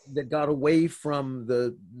stuff that got away from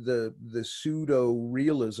the pseudo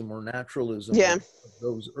realism or naturalism of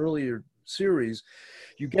those earlier series.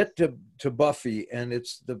 You get to Buffy, and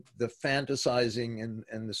it's the fantasizing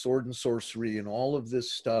and the sword and sorcery and all of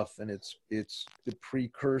this stuff, and it's the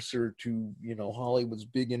precursor to Hollywood's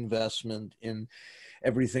big investment in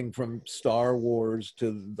everything from Star Wars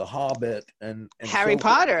to The Hobbit and Harry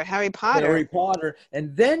Potter,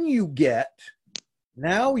 and then you get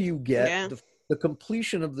Now you get Yeah. the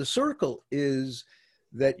completion of the circle is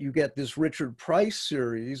that you get this Richard Price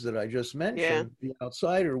series that I just Yeah. mentioned, The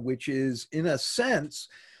Outsider, which is in a sense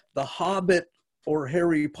the Hobbit or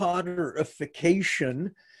Harry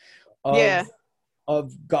Potterification Yeah.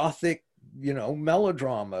 of Gothic,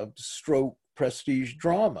 melodrama stroke prestige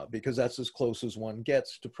drama, because that's as close as one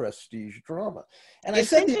gets to prestige drama. And I It's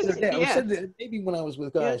said the other interesting. day, I Yeah. said that maybe when I was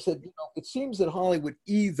with Guy, Yeah. I said, it seems that Hollywood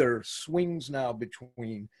either swings now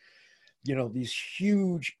between, these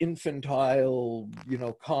huge infantile,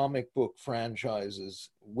 comic book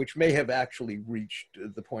franchises, which may have actually reached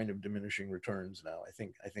the point of diminishing returns now. I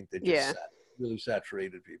think they just Yeah. really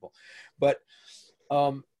saturated people. But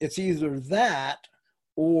it's either that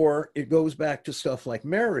or it goes back to stuff like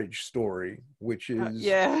Marriage Story, which is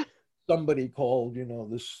Yeah. somebody called,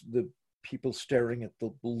 the people staring at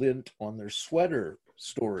the lint on their sweater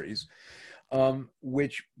stories,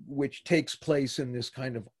 which takes place in this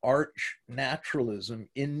kind of arch naturalism,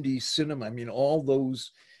 indie cinema. I mean, all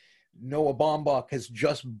those, Noah Baumbach has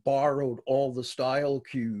just borrowed all the style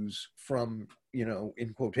cues from,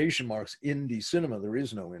 in quotation marks, indie cinema. There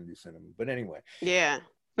is no indie cinema, but anyway. Yeah.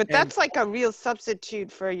 But And that's like a real substitute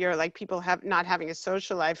for your, like, people have not having a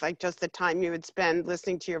social life, like just the time you would spend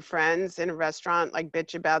listening to your friends in a restaurant, like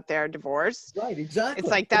bitch about their divorce. right, It's exactly.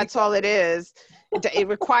 like, that's all it is. It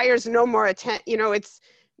requires no more attention,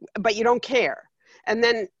 but you don't care. And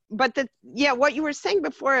then, but what you were saying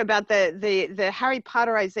before about the Harry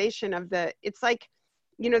Potterization of it's like,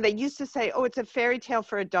 they used to say, oh, it's a fairy tale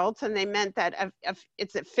for adults, and they meant that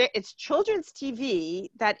it's children's TV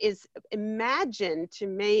that is imagined to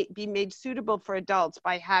be made suitable for adults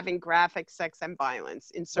by having graphic sex and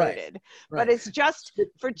violence inserted. Right. But it's just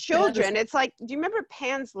for children. Fantasy. It's like, do you remember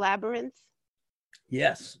Pan's Labyrinth?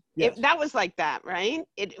 Yes. That was like that, right?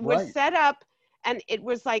 It was Right. set up, and it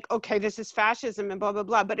was like, okay, this is fascism and blah blah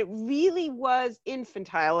blah, but it really was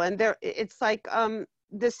infantile, and it's like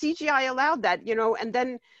the CGI allowed that, and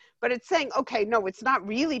then, but it's saying, okay, no, it's not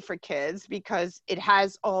really for kids because it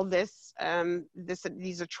has all this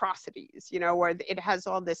these atrocities, or it has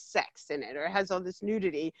all this sex in it, or it has all this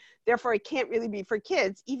nudity, therefore it can't really be for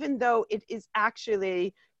kids, even though it is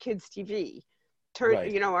actually kids TV,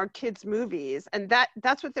 Right. our kids movies. And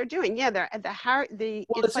that's what they're doing. Yeah, they're Well, it's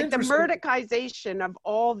it's like the interesting. murdericization of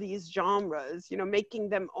all these genres, making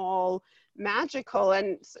them all magical.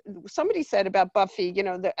 And somebody said about Buffy,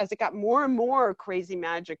 that as it got more and more crazy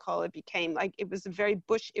magical, it became like, it was a very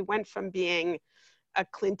Bush, it went from being a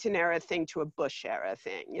Clinton era thing to a Bush era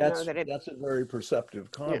thing, That's that it, that's a very perceptive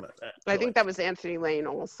yeah. comment, I actually. think that was Anthony Lane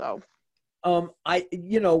also.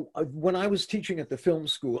 When I was teaching at the film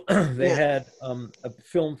school, they Yeah. had a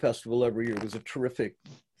film festival every year. It was a terrific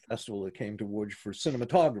festival that came to Łódź for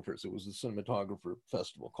cinematographers. It was the cinematographer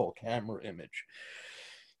festival called Camera Image.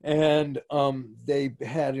 And they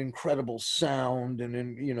had incredible sound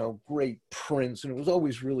and great prints, and it was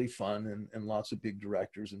always really fun, and lots of big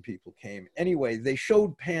directors and people came. Anyway, they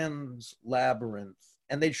showed Pan's Labyrinth,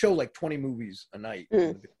 and they'd show like 20 movies a night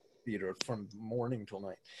in the theater from morning till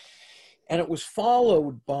night. And it was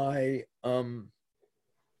followed by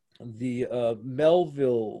the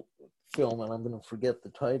Melville film, and I'm going to forget the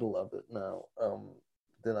title of it now,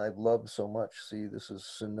 that I love so much. See, this is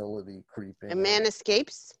senility creeping. A Man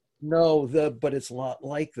Escapes? No, but it's a lot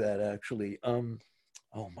like that, actually. Oh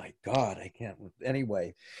my God, I can't.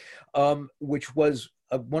 Anyway, which was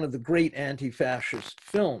one of the great anti-fascist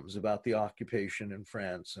films about the occupation in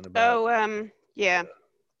France and about. Yeah.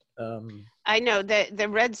 I know the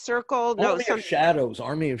Red Circle. Army of Shadows.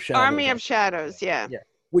 Army of Shadows. Yeah. Yeah,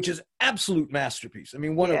 which is absolute masterpiece. I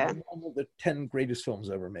mean, one Yeah. of the 10 greatest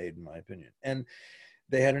films ever made, in my opinion. And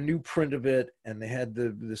they had a new print of it, and they had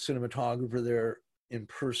the cinematographer there in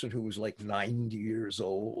person who was like 90 years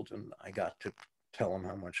old, and I got to tell him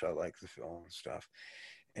how much I like the film and stuff.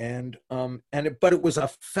 But it was a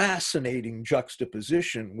fascinating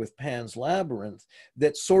juxtaposition with Pan's Labyrinth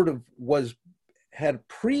that sort of had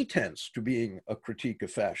pretense to being a critique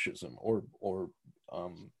of fascism or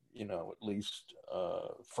at least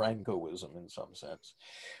Francoism in some sense,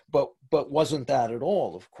 but wasn't that at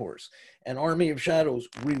all, of course. And Army of Shadows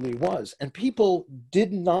really was, and people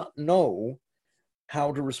did not know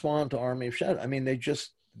how to respond to Army of Shadows. I mean, they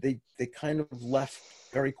kind of left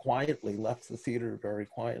the theater very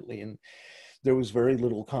quietly, and there was very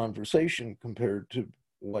little conversation compared to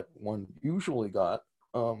what one usually got.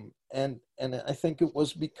 And I think it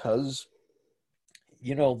was because,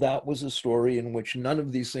 that was a story in which none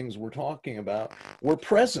of these things we're talking about were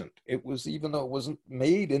present. It was, even though it wasn't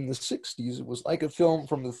made in the 60s, it was like a film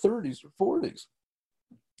from the 30s or 40s.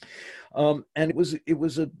 And it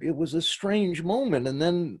was a strange moment. And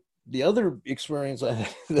then the other experience I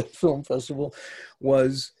had at the film festival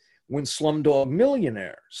was when Slumdog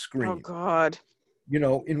Millionaire Oh screened, God. you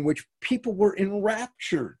know, in which people were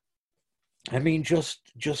enraptured. I mean, just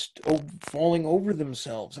falling over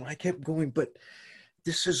themselves. And I kept going, but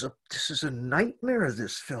this is a nightmare,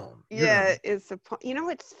 this film, you Yeah, know. it's you know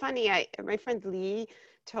what's funny? My friend Lee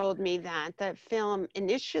told me that the film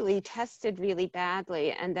initially tested really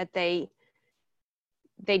badly, and that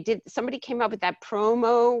somebody came up with that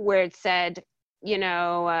promo where it said, you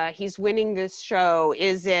know, he's winning this show.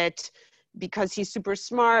 Is it because he's super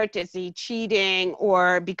smart? Is he cheating?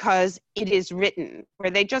 Or because it is written? Where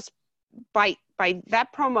they just by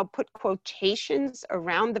that promo put quotations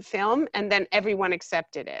around the film, and then everyone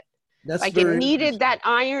accepted it. That's Like it very needed interesting. that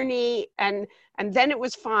irony, and then it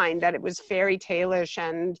was fine that it was fairy tale-ish,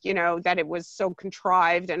 and you know that it was so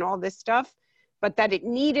contrived and all this stuff, but that it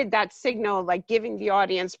needed that signal, like giving the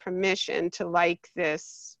audience permission to like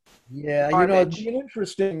this Yeah, you know, it'd be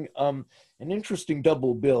garbage. an interesting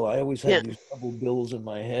double bill. I always Yeah. had these double bills in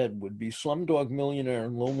my head, would be Slumdog Millionaire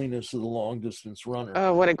and Loneliness of the Long Distance Runner.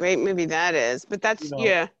 Oh, what a great movie that is. But You that's, know,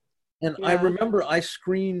 yeah, and I yeah. remember I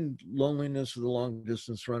screened Loneliness of the Long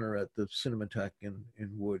Distance Runner at the Cinematheque in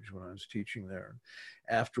Łódź when I was teaching there.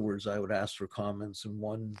 Afterwards, I would ask for comments, and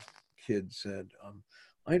one kid said,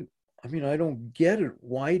 I I mean, I don't get it.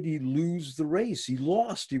 Why did he lose the race? He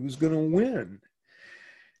lost. He was going to win.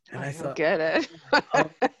 And I I don't thought, get it. um,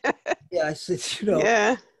 yeah, I said, you know,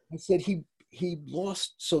 Yeah, I said he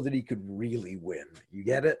lost so that he could really win. You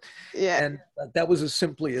get it? yeah. And that was as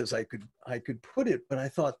simply as I could put it. But I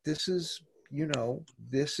thought this is, you know,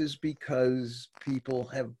 this is because people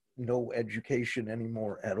have no education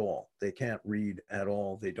anymore at all. They can't read at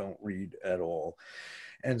all. They don't read at all.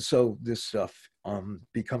 And so this stuff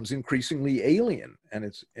becomes increasingly alien, and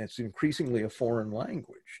it's increasingly a foreign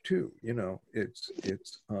language too. You know, it's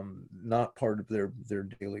not part of their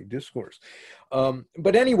daily discourse.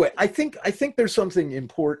 But anyway, I think there's something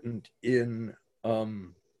important in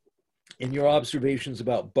your observations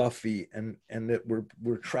about Buffy, and that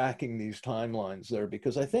we're tracking these timelines there,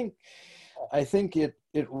 because I think it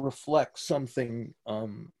reflects something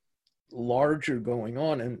larger going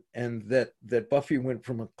on, and that Buffy went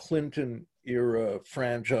from a Clinton era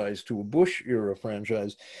franchise to a Bush era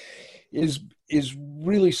franchise is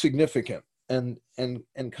really significant and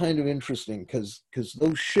kind of interesting, because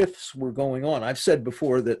those shifts were going on. I've said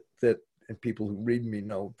before that and people who read me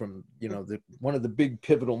know from, you know, that one of the big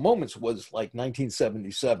pivotal moments was like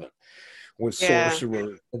 1977 was Yeah.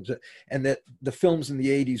 Sorcerer, and that the films in the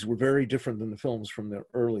 80s were very different than the films from the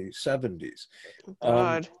early 70s. Oh, Um,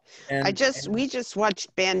 God. and We just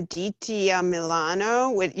watched Banditti a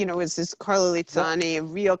Milano with, you know, it's this Carlo yeah, Lizzani, a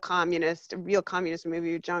real communist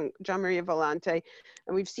movie with John Maria Volante.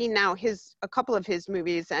 And we've seen now a couple of his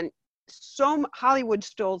movies, and Hollywood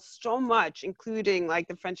stole so much, including like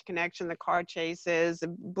The French Connection, the car chases,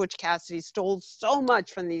 Butch Cassidy stole so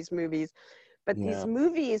much from these movies. But these yeah,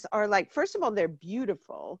 movies are like, first of all, they're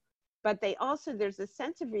beautiful, but they also, there's a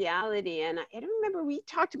sense of reality. And I don't remember, we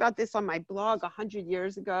talked about this on my blog 100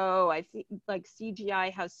 years ago. I think like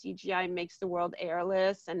CGI, how CGI makes the world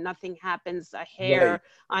airless and nothing happens, a right. hair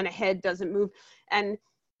on a head doesn't move. And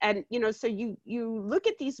you know, so you look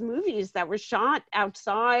at these movies that were shot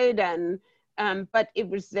outside, and but it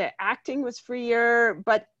was, the acting was freer,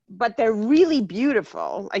 but they're really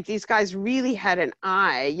beautiful. Like these guys really had an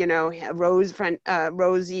eye, you know,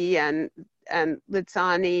 Rosie and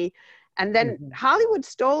Lizzani. And then Mhm. Hollywood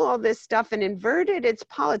stole all this stuff and inverted its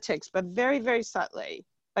politics, but very, very subtly.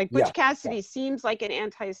 Like Butch Yeah, yeah, Cassidy seems like an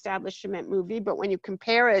anti-establishment movie, but when you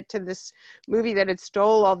compare it to this movie that it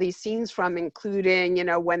stole all these scenes from, including, you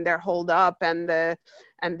know, when they're holed up, and the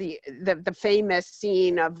famous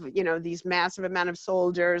scene of, you know, these massive amount of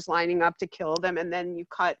soldiers lining up to kill them, and then you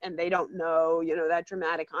cut and they don't know, you know, that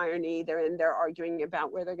dramatic irony. They're in there arguing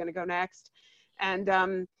about where they're going to go next, and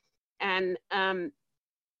and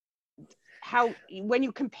how, when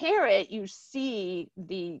you compare it, you see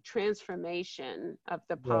the transformation of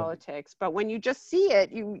the right. politics, but when you just see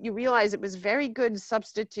it, you realize it was very good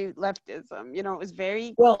substitute leftism. You know, it was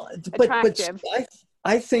very Well, but attractive.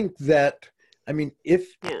 I think that, I mean,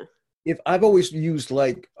 Yeah. if I've always used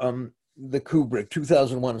like the Kubrick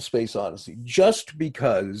 2001: A Space Odyssey, just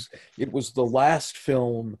because it was the last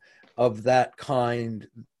film of that kind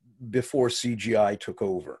before CGI took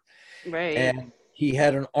over, Right. and he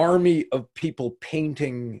had an army of people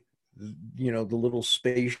painting you know, the little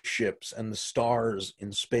spaceships and the stars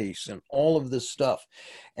in space and all of this stuff.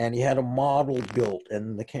 And he had a model built,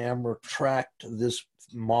 and the camera tracked this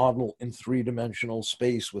model in three-dimensional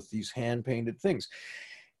space with these hand-painted things.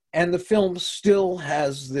 And the film still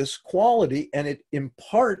has this quality, and it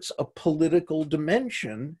imparts a political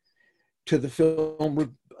dimension to the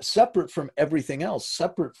film, separate from everything else,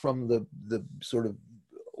 separate from the sort of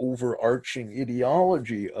overarching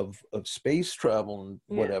ideology of space travel and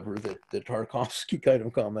whatever that Tarkovsky kind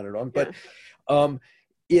of commented on. But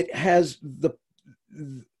it has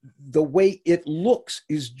the way it looks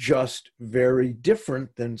is just very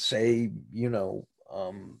different than, say, you know,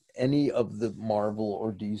 any of the Marvel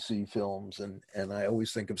or DC films. And I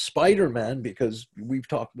always think of Spider-Man, because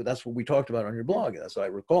that's what we talked about on your blog, as I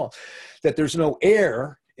recall, that there's no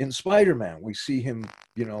air in Spider-Man. We see him,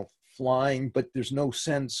 you know, flying, but there's no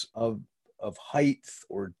sense of height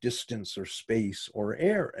or distance or space or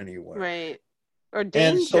air anywhere. Right. Or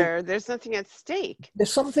danger. So there's nothing at stake.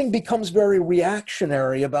 Something becomes very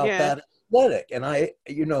reactionary about that aesthetic. And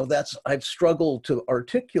I've struggled to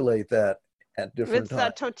articulate that at different times.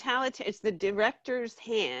 It's totality. It's the director's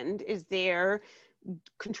hand is there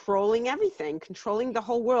controlling everything, controlling the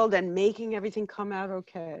whole world and making everything come out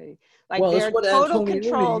okay. Like their total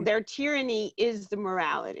control, their tyranny is the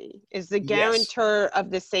morality, is the guarantor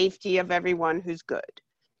of the safety of everyone who's good.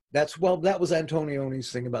 That was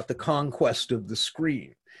Antonioni's thing about the conquest of the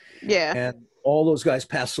screen. Yeah. And all those guys,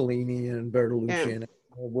 Pasolini and Bertolucci,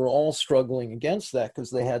 were all struggling against that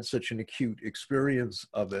because they had such an acute experience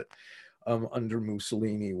of it under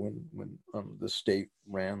Mussolini when the state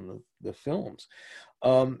ran the films.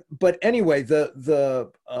 But anyway,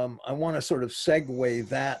 I want to sort of segue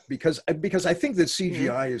that because I think that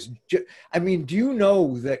CGI is, I mean, do you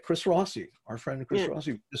know that Chris Rossi, our friend Chris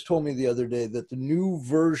Rossi, just told me the other day that the new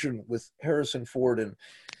version with Harrison Ford, and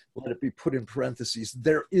let it be put in parentheses,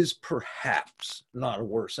 there is perhaps not a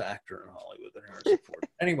worse actor in Hollywood than Harrison Ford.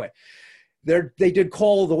 Anyway, they did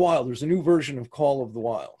Call of the Wild. There's a new version of Call of the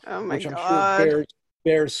Wild, which I'm sure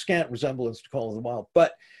bears scant resemblance to Call of the Wild.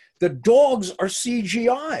 But the dogs are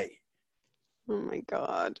CGI. Oh my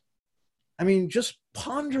God. I mean, just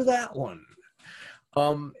ponder that one.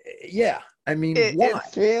 I mean, why?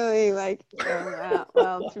 It's really like,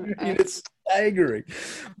 it's staggering.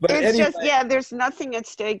 But it's anyway. There's nothing at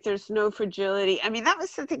stake. There's no fragility. I mean, that was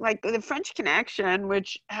something like the French Connection,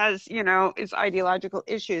 which has, its ideological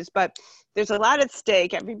issues, but there's a lot at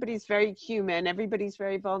stake. Everybody's very human. Everybody's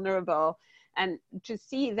very vulnerable. And to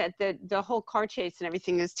see that the whole car chase and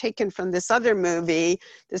everything is taken from this other movie,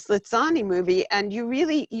 this Lizzani movie, and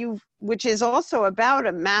which is also about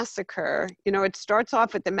a massacre. It starts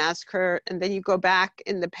off with the massacre, and then you go back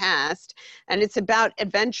in the past, and it's about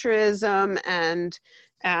adventurism and,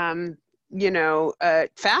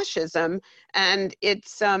 fascism. And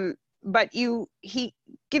it's, but he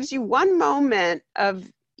gives you one moment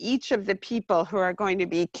of each of the people who are going to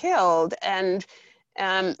be killed, and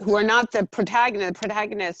who are not the protagonists. The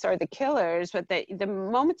protagonists are the killers, but the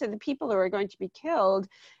moments of the people who are going to be killed.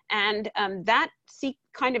 And that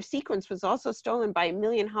kind of sequence was also stolen by a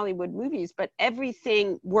million Hollywood movies, but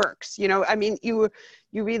everything works. I mean, you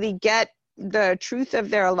really get the truth of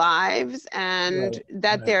their lives, and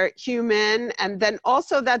that they're human, and then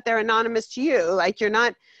also that they're anonymous to you. Like you're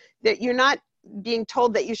not being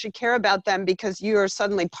told that you should care about them because you are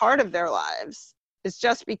suddenly part of their lives. It's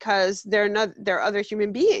just because they're other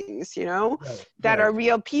human beings, that are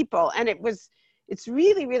real people. And it's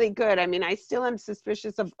really, really good. I mean, I still am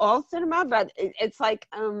suspicious of all cinema, but it's like,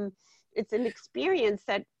 it's an experience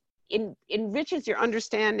that enriches your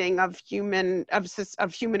understanding of human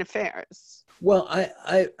affairs. Well,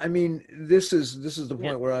 I mean, this is the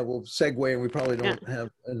point where I will segue, and we probably don't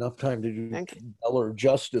have enough time to do Beller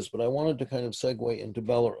justice, but I wanted to kind of segue into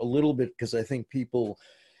Beller a little bit, because I think people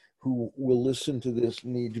who will listen to this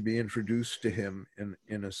need to be introduced to him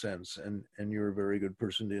in a sense, and you're a very good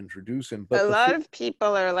person to introduce him. But a lot of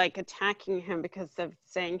people are like attacking him because of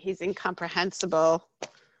saying he's incomprehensible.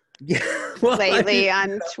 Lately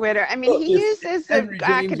on Twitter. I mean, he uses the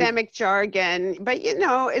academic jargon, but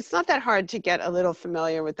it's not that hard to get a little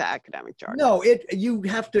familiar with the academic jargon. No, you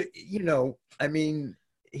have to, I mean,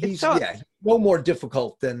 he's no more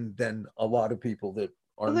difficult than a lot of people that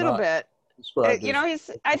are a little bit.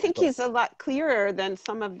 I think he's a lot clearer than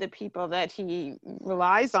some of the people that he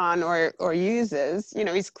relies on or uses.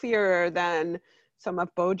 He's clearer than some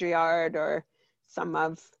of Baudrillard or some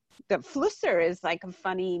of the Flusser is like a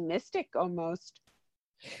funny mystic almost.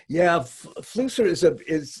 Yeah, Flusser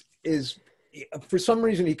is for some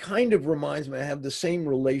reason he kind of reminds me. I have the same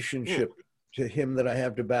relationship to him that I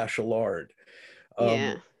have to Bachelard.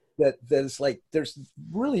 that there's like there's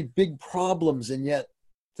really big problems, and yet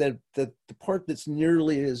that the part that's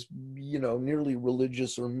nearly as, you know, nearly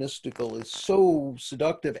religious or mystical is so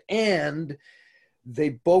seductive, and they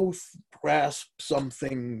both grasp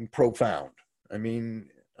something profound. I mean,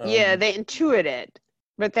 Yeah, they intuit it,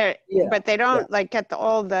 but yeah, they yeah, don't like get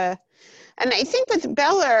all the. And I think with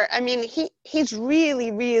Beller, I mean, he's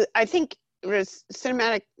really, I think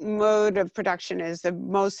cinematic mode of production is the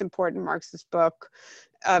most important Marxist book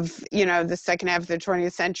of, you know, the second half of the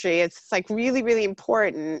 20th century. It's like really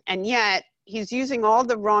important, and yet he's using all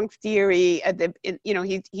the wrong theory at you know,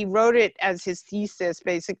 he wrote it as his thesis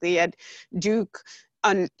basically at Duke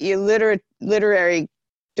on the literary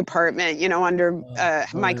department, you know, under right.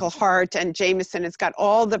 Michael Hart and Jameson. It's got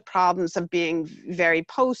all the problems of being very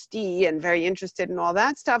posty and very interested in all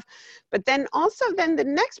that stuff. But then also then the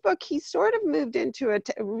next book, he sort of moved into a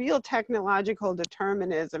real technological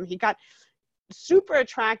determinism. He got super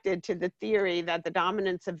attracted to the theory that the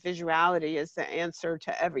dominance of visuality is the answer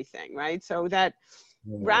to everything, right? So that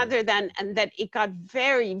rather than, and that it got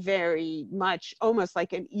very much almost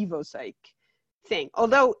like an evopsych thing,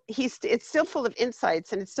 although it's still full of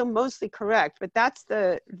insights and it's still mostly correct, but that's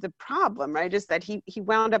the problem, right? Is that he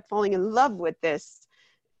wound up falling in love with this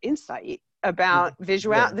insight about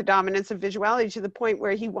the dominance of visuality, to the point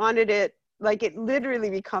where he wanted it, like it literally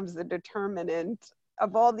becomes the determinant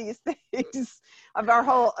of all these things of our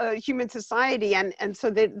whole human society, and so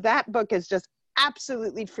that book is just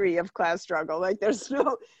absolutely free of class struggle. Like there's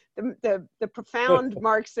no the profound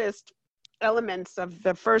Marxist elements of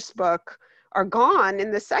the first book are gone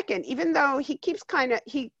in the second, even though he keeps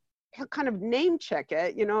he'll kind of name check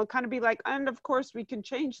it, you know, kind of be like, and of course we can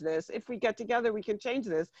change this. If we get together, we can change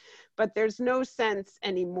this. But there's no sense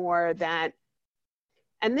anymore that,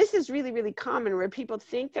 and this is really common, where people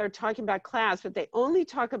think they're talking about class, but they only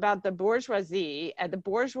talk about the bourgeoisie and the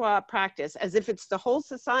bourgeois practice as if it's the whole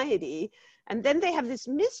society. And then they have this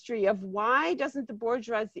mystery of why doesn't the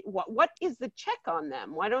bourgeoisie, what is the check on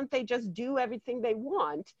them? Why don't they just do everything they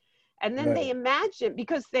want? And then they imagine,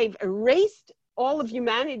 because they've erased all of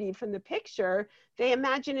humanity from the picture, they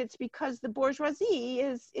imagine it's because the bourgeoisie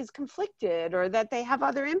is conflicted, or that they have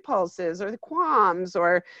other impulses, or the qualms,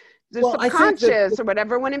 or the subconscious, or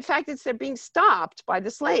whatever, when in fact they're being stopped by the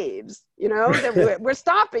slaves, you know, that we're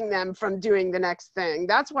stopping them from doing the next thing.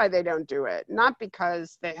 That's why they don't do it, not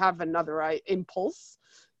because they have another impulse,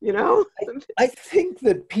 you know. I think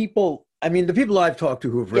that people, I mean, the people I've talked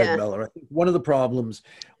to who have read Beller, I think one of the problems,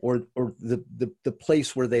 or the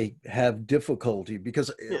place where they have difficulty,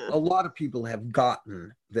 because a lot of people have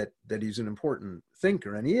gotten that he's an important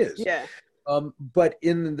thinker, and he is. Yeah. But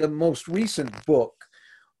in the most recent book,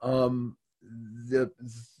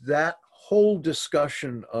 that whole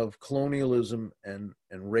discussion of colonialism and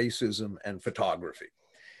racism and photography,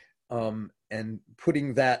 and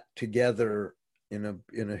putting that together in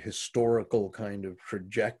a historical kind of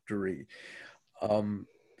trajectory,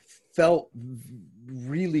 felt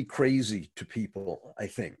really crazy to people, I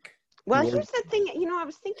think. Well, here's the thing, you know, I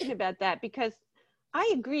was thinking about that, because I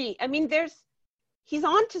agree. I mean, he's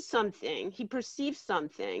onto something, he perceives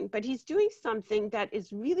something, but he's doing something that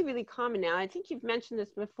is really common now. I think you've mentioned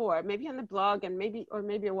this before, maybe on the blog and maybe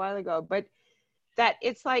a while ago, but that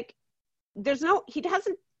it's like,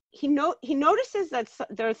 he notices that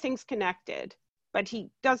there are things connected, but he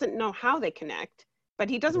doesn't know how they connect, but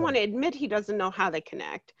he doesn't want to admit he doesn't know how they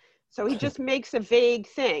connect. So he just makes a vague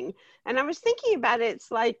thing. And I was thinking about it,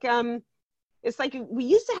 it's like you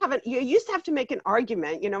used to have to make an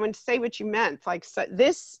argument, you know, and say what you meant, like, so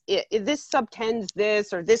this subtends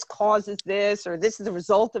this, or this causes this, or this is the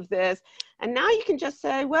result of this. And now you can just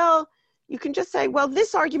say, well,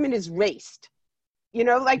 this argument is raced, you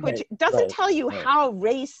know, like, which doesn't tell you how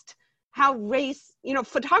race, you know,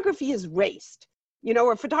 photography is raced, you know,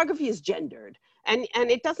 or photography is gendered, and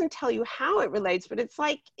it doesn't tell you how it relates. But it's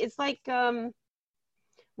like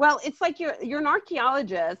well, it's like you're an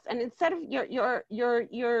archaeologist, and instead of your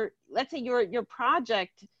let's say your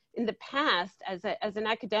project in the past as an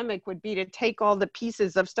academic would be to take all the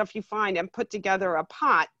pieces of stuff you find and put together a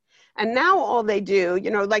pot. And now all they do, you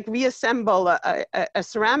know, like reassemble a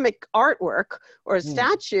ceramic artwork or a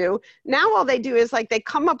statue. Now all they do is, like, they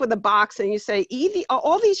come up with a box, and you say,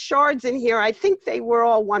 all these shards in here, I think they were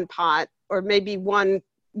all one pot, or maybe one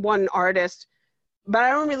artist, but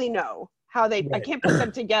I don't really know how I can't put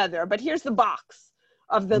them together, but here's the box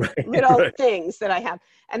of the little things that I have.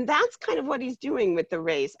 And that's kind of what he's doing with the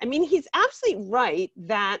race. I mean, he's absolutely right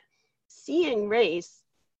that seeing race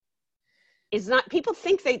is not, people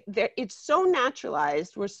think it's so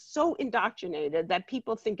naturalized, we're so indoctrinated that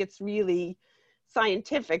people think it's really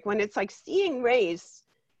scientific, when it's like seeing race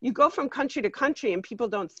you go from country to country and people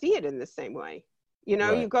don't see it in the same way. You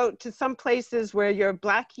know, Right. you go to some places where you're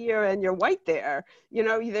black here and you're white there. You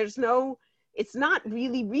know, there's no, it's not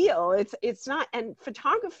really real. It's not, and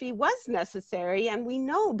photography was necessary. And we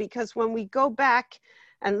know because when we go back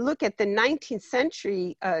and look at the 19th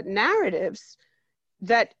century narratives,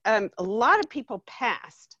 that a lot of people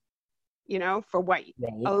passed, you know, for white.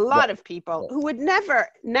 Right. A lot Right. of people Right. who would never,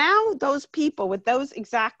 now those people with those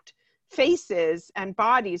exact faces and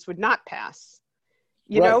bodies would not pass.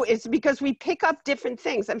 You know, Right. it's because we pick up different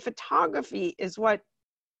things, and photography is what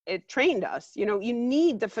it trained us. You know, you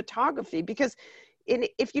need the photography because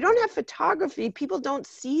if you don't have photography, people don't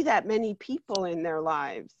see that many people in their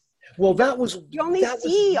lives. Well, that was You only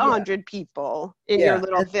see yeah, 100 people in your yeah,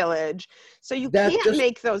 little and village. So you that can't just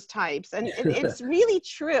make those types. And it's really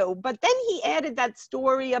true. But then he added that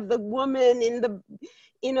story of the woman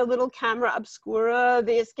in a little camera obscura,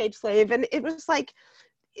 the escaped slave. And it was like,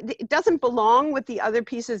 it doesn't belong with the other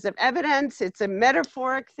pieces of evidence. It's a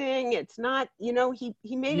metaphoric thing. It's not, you know, he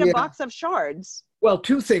made a yeah. box of shards. Well,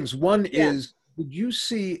 two things. One Yeah. is, did you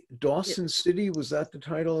see Dawson City? Was that the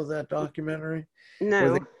title of that documentary?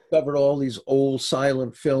 Where they No. discovered all these old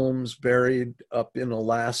silent films buried up in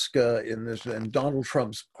Alaska in this, and Donald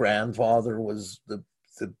Trump's grandfather was the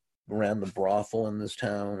ran the brothel in this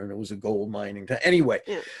town, and it was a gold mining town. Anyway,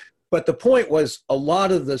 Yeah. but the point was a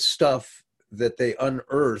lot of the stuff that they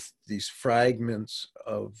unearthed, these fragments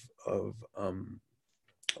of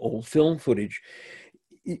old film footage,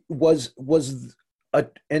 was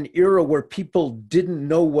an era where people didn't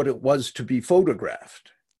know what it was to be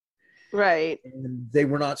photographed. Right. And they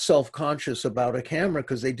were not self-conscious about a camera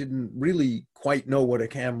because they didn't really quite know what a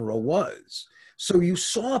camera was. So you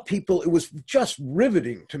saw people, it was just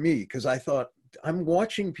riveting to me because I thought, I'm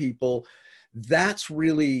watching people, that's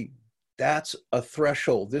a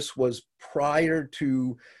threshold. This was prior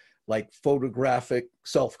to like photographic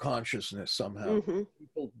self-consciousness somehow. Mm-hmm.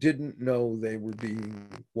 People didn't know they were being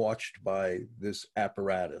watched by this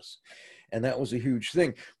apparatus. And that was a huge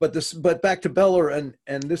thing. But back to Beller,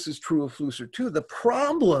 and this is true of Flusser too. The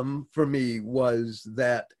problem for me was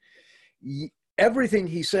that everything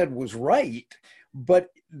he said was right, but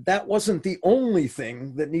that wasn't the only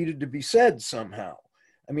thing that needed to be said somehow.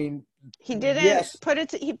 I mean, He didn't yes, put it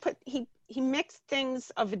to, he mixed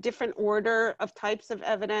things of a different order of types of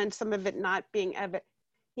evidence, some of it not being evidence.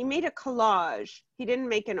 He made a collage. He didn't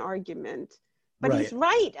make an argument. But right. he's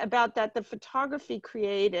right about that. The photography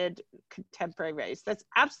created contemporary race. That's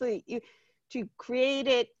absolutely, to create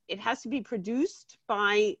it, it has to be produced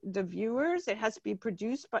by the viewers. It has to be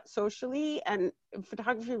produced socially, and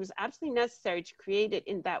photography was absolutely necessary to create it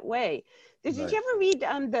in that way. Did you ever read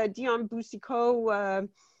the Dion Boucicault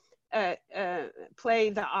play,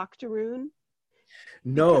 The Octoroon?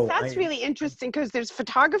 No, because that's really interesting because there's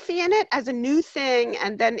photography in it as a new thing,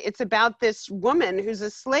 and then it's about this woman who's a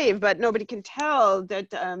slave, but nobody can tell that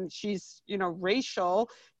she's, you know, racial,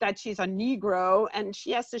 that she's a Negro, and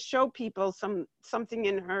she has to show people something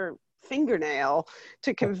in her fingernail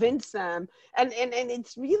to convince them, and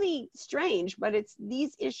it's really strange, but it's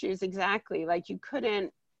these issues exactly, like you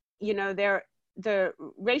couldn't, you know, the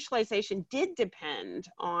racialization did depend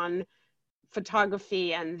on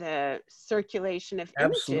photography and the circulation of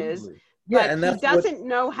images. absolutely. Yeah, But and he that's what doesn't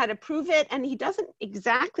know how to prove it, and he doesn't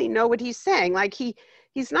exactly know what he's saying. Like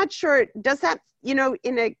he's not sure, does that, you know,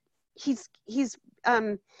 in a, he's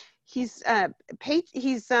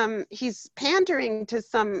pandering to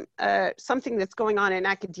something that's going on in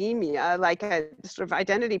academia, like a sort of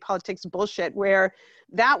identity politics bullshit, where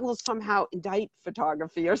that will somehow indict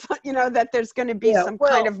photography, or something, you know, that there's going to be some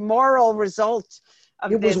kind of moral result.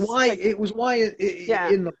 It was why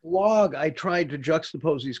in the blog I tried to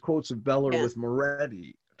juxtapose these quotes of Beller with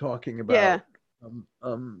Moretti talking about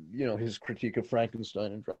you know, his critique of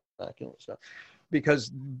Frankenstein and Dracula and stuff,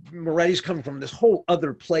 because Moretti's coming from this whole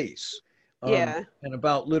other place, and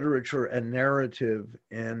about literature and narrative,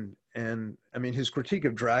 and I mean his critique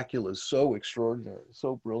of Dracula is so extraordinary,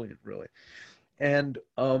 so brilliant, really, and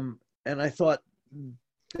I thought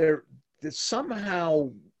there somehow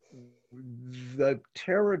the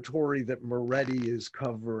territory that Moretti is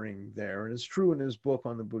covering there, and it's true in his book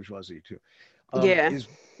on the bourgeoisie too,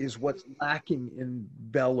 is what's lacking in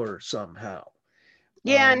Beller somehow.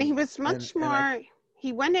 And he was much more,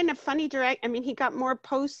 he went in a funny direction. I mean, he got more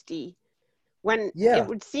posty when it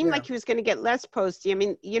would seem like he was going to get less posty. I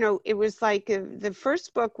mean, you know, it was like the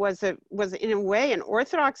first book was in a way an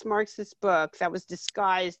orthodox Marxist book that was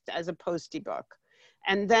disguised as a posty book.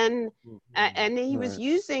 And then, and he was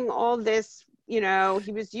using all this, you know,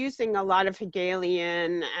 he was using a lot of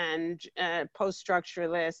Hegelian and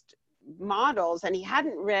post-structuralist models, and he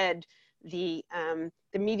hadn't read the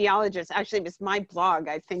Mediologist. Actually, it was my blog,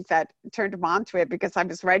 I think, that turned him onto it, because I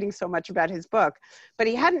was writing so much about his book. But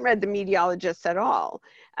he hadn't read the Mediologist at all.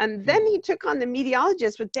 And then he took on the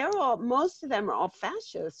Mediologist, but most of them are all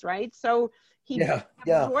fascists, right? So he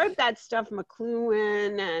absorbed that stuff,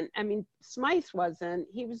 McLuhan, and I mean, Smythe wasn't,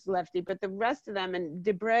 he was lefty, but the rest of them, and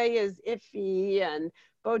Debray is iffy, and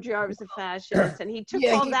Baudrillard was a fascist, and he took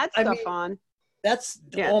all that stuff on. That's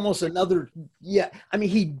almost another, I mean,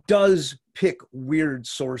 he does pick weird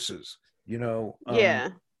sources, you know.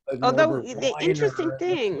 Although the interesting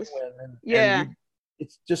things,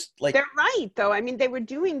 it's just like, they're right, though. I mean, they were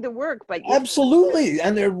doing the work, but absolutely,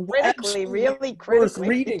 and they're really critically worth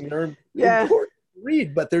reading. They're important to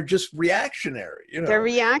read, but they're just reactionary. You know, they're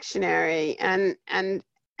reactionary, and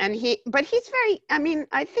he's very. I mean,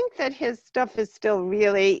 I think that his stuff is still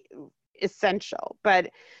really essential, but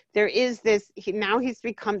there is this. Now he's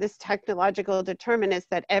become this technological determinist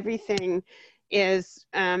that everything is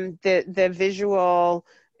the visual.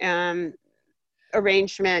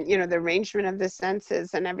 Arrangement, you know, the arrangement of the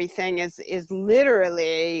senses and everything is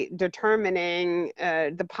literally determining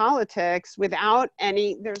the politics without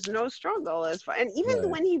any, there's no struggle as far, and even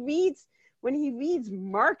when he reads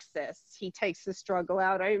Marxists, he takes the struggle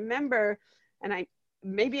out. I remember, and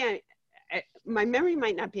my memory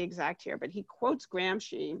might not be exact here, but he quotes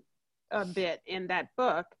Gramsci a bit in that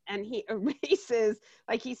book, and he erases,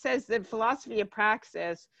 like he says that philosophy of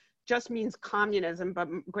praxis just means communism, but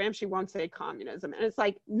Gramsci won't say communism. And it's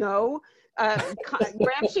like, no,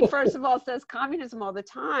 Gramsci, first of all, says communism all the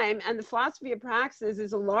time. And the philosophy of praxis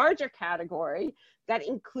is a larger category that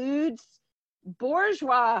includes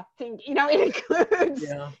bourgeois think, you know, it includes,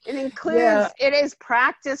 it is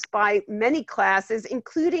practiced by many classes,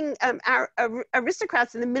 including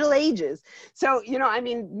aristocrats in the Middle Ages. So, you know, I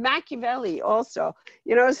mean, Machiavelli also,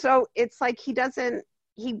 you know, so it's like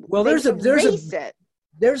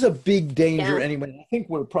there's a big danger anyway. I think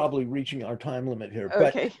we're probably reaching our time limit here,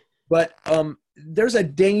 but there's a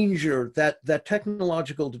danger that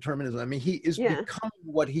technological determinism, I mean, he is becoming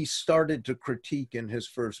what he started to critique in his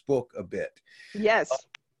first book a bit. Yes.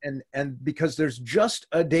 And because there's just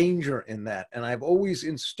a danger in that. And I've always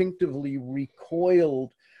instinctively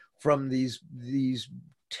recoiled from these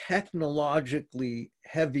technologically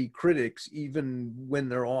heavy critics, even when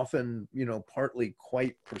they're often, you know, partly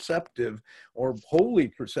quite perceptive or wholly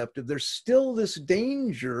perceptive. There's still this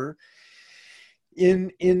danger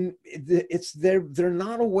they're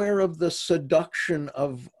not aware of the seduction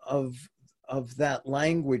of that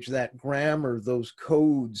language, that grammar, those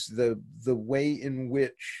codes, the way in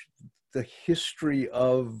which the history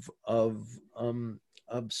of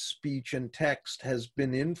speech and text has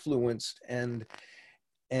been influenced, and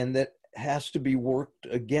that has to be worked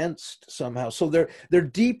against somehow. So they're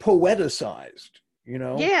depoeticized, you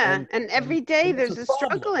know? Yeah, and every day there's a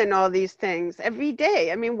struggle in all these things. Every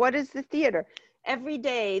day. I mean, what is the theater? Every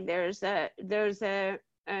day there's a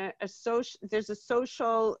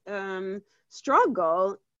social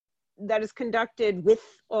struggle that is conducted with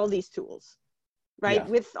all these tools, right?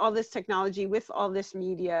 With all this technology, with all this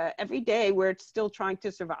media. Every day we're still trying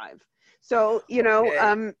to survive. So, you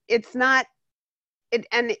know, it's not.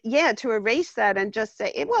 To erase that and just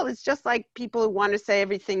say, it's just like people who want to say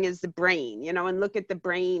everything is the brain, you know, and look at the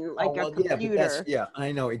brain like a computer.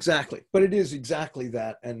 I know, exactly. But it is exactly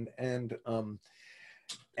that. And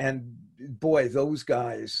boy, those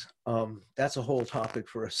guys, that's a whole topic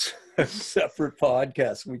for a separate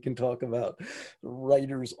podcast. We can talk about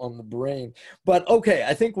writers on the brain. But okay,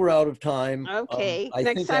 I think we're out of time. Okay,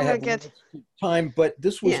 next time we'll get time, but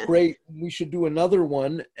this was great. We should do another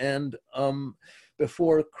one. And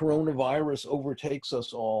before coronavirus overtakes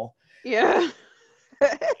us all. Yeah.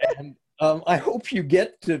 And I hope your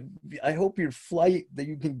flight, that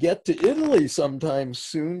you can get to Italy sometime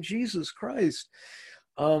soon. Jesus Christ.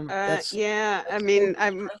 I mean,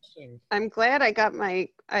 I'm glad I got I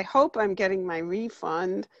hope I'm getting my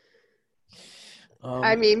refund.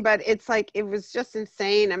 I mean, but it's like, it was just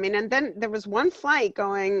insane. I mean, and then there was one flight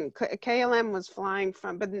going, KLM was flying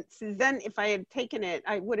from, but then if I had taken it,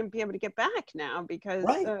 I wouldn't be able to get back now because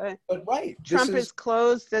Trump has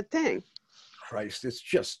closed the thing. Christ,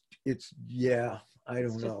 I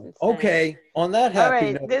don't know. Okay, on that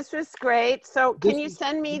happy note. This was great. So can you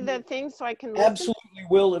send me the thing so I can listen? Absolutely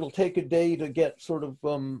will. It'll take a day to get sort of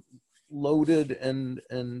loaded and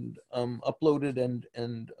uploaded,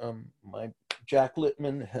 and my Jack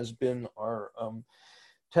Littman has been our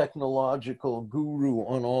technological guru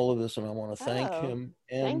on all of this, and I want to thank Oh, him.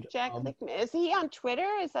 And thank Jack Lippman. Is he on Twitter?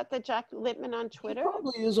 Is that the Jack Lippman on he Twitter?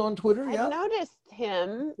 probably is on Twitter. I've Yeah, noticed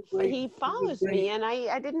him. He he's a follows me, great. and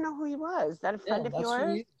I didn't know who he was. Is that a Yeah, friend of that's who he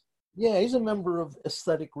yours? is. Yeah, he's a member of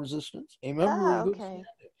Aesthetic Resistance, a member Oh, in good okay. standing.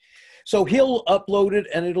 So he'll upload it,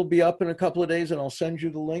 and it'll be up in a couple of days, and I'll send you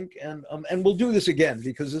the link, and we'll do this again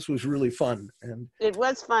because this was really fun. And It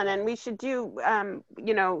was fun, and we should do,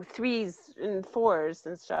 you know, threes and fours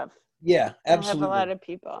and stuff. yeah, I have a absolutely. lot of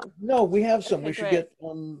people. No, we have some. Okay, We should great. get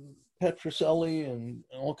Petroselli and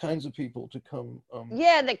all kinds of people to come.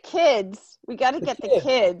 Yeah, the kids. We got to The get the kid,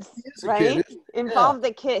 kids, he is a kid, right? isn't he? Yeah, Involve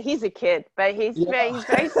the kid. He's a kid, but yeah. he's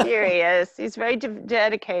very serious. He's very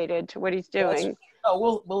dedicated to what he's That's doing.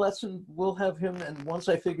 no, we'll have him, and once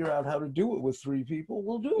I figure out how to do it with three people,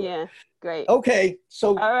 we'll do it. Yeah, great. Okay,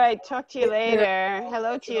 so All right, talk to you take care. later. I'll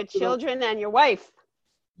Hello catch to you your up to those. children and your wife.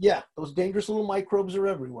 Yeah, those dangerous little microbes are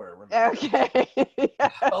everywhere. Remember. Okay.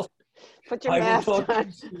 Well, Put your I will mask talk to on.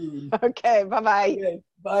 you soon. Okay, bye-bye. Okay,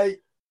 bye.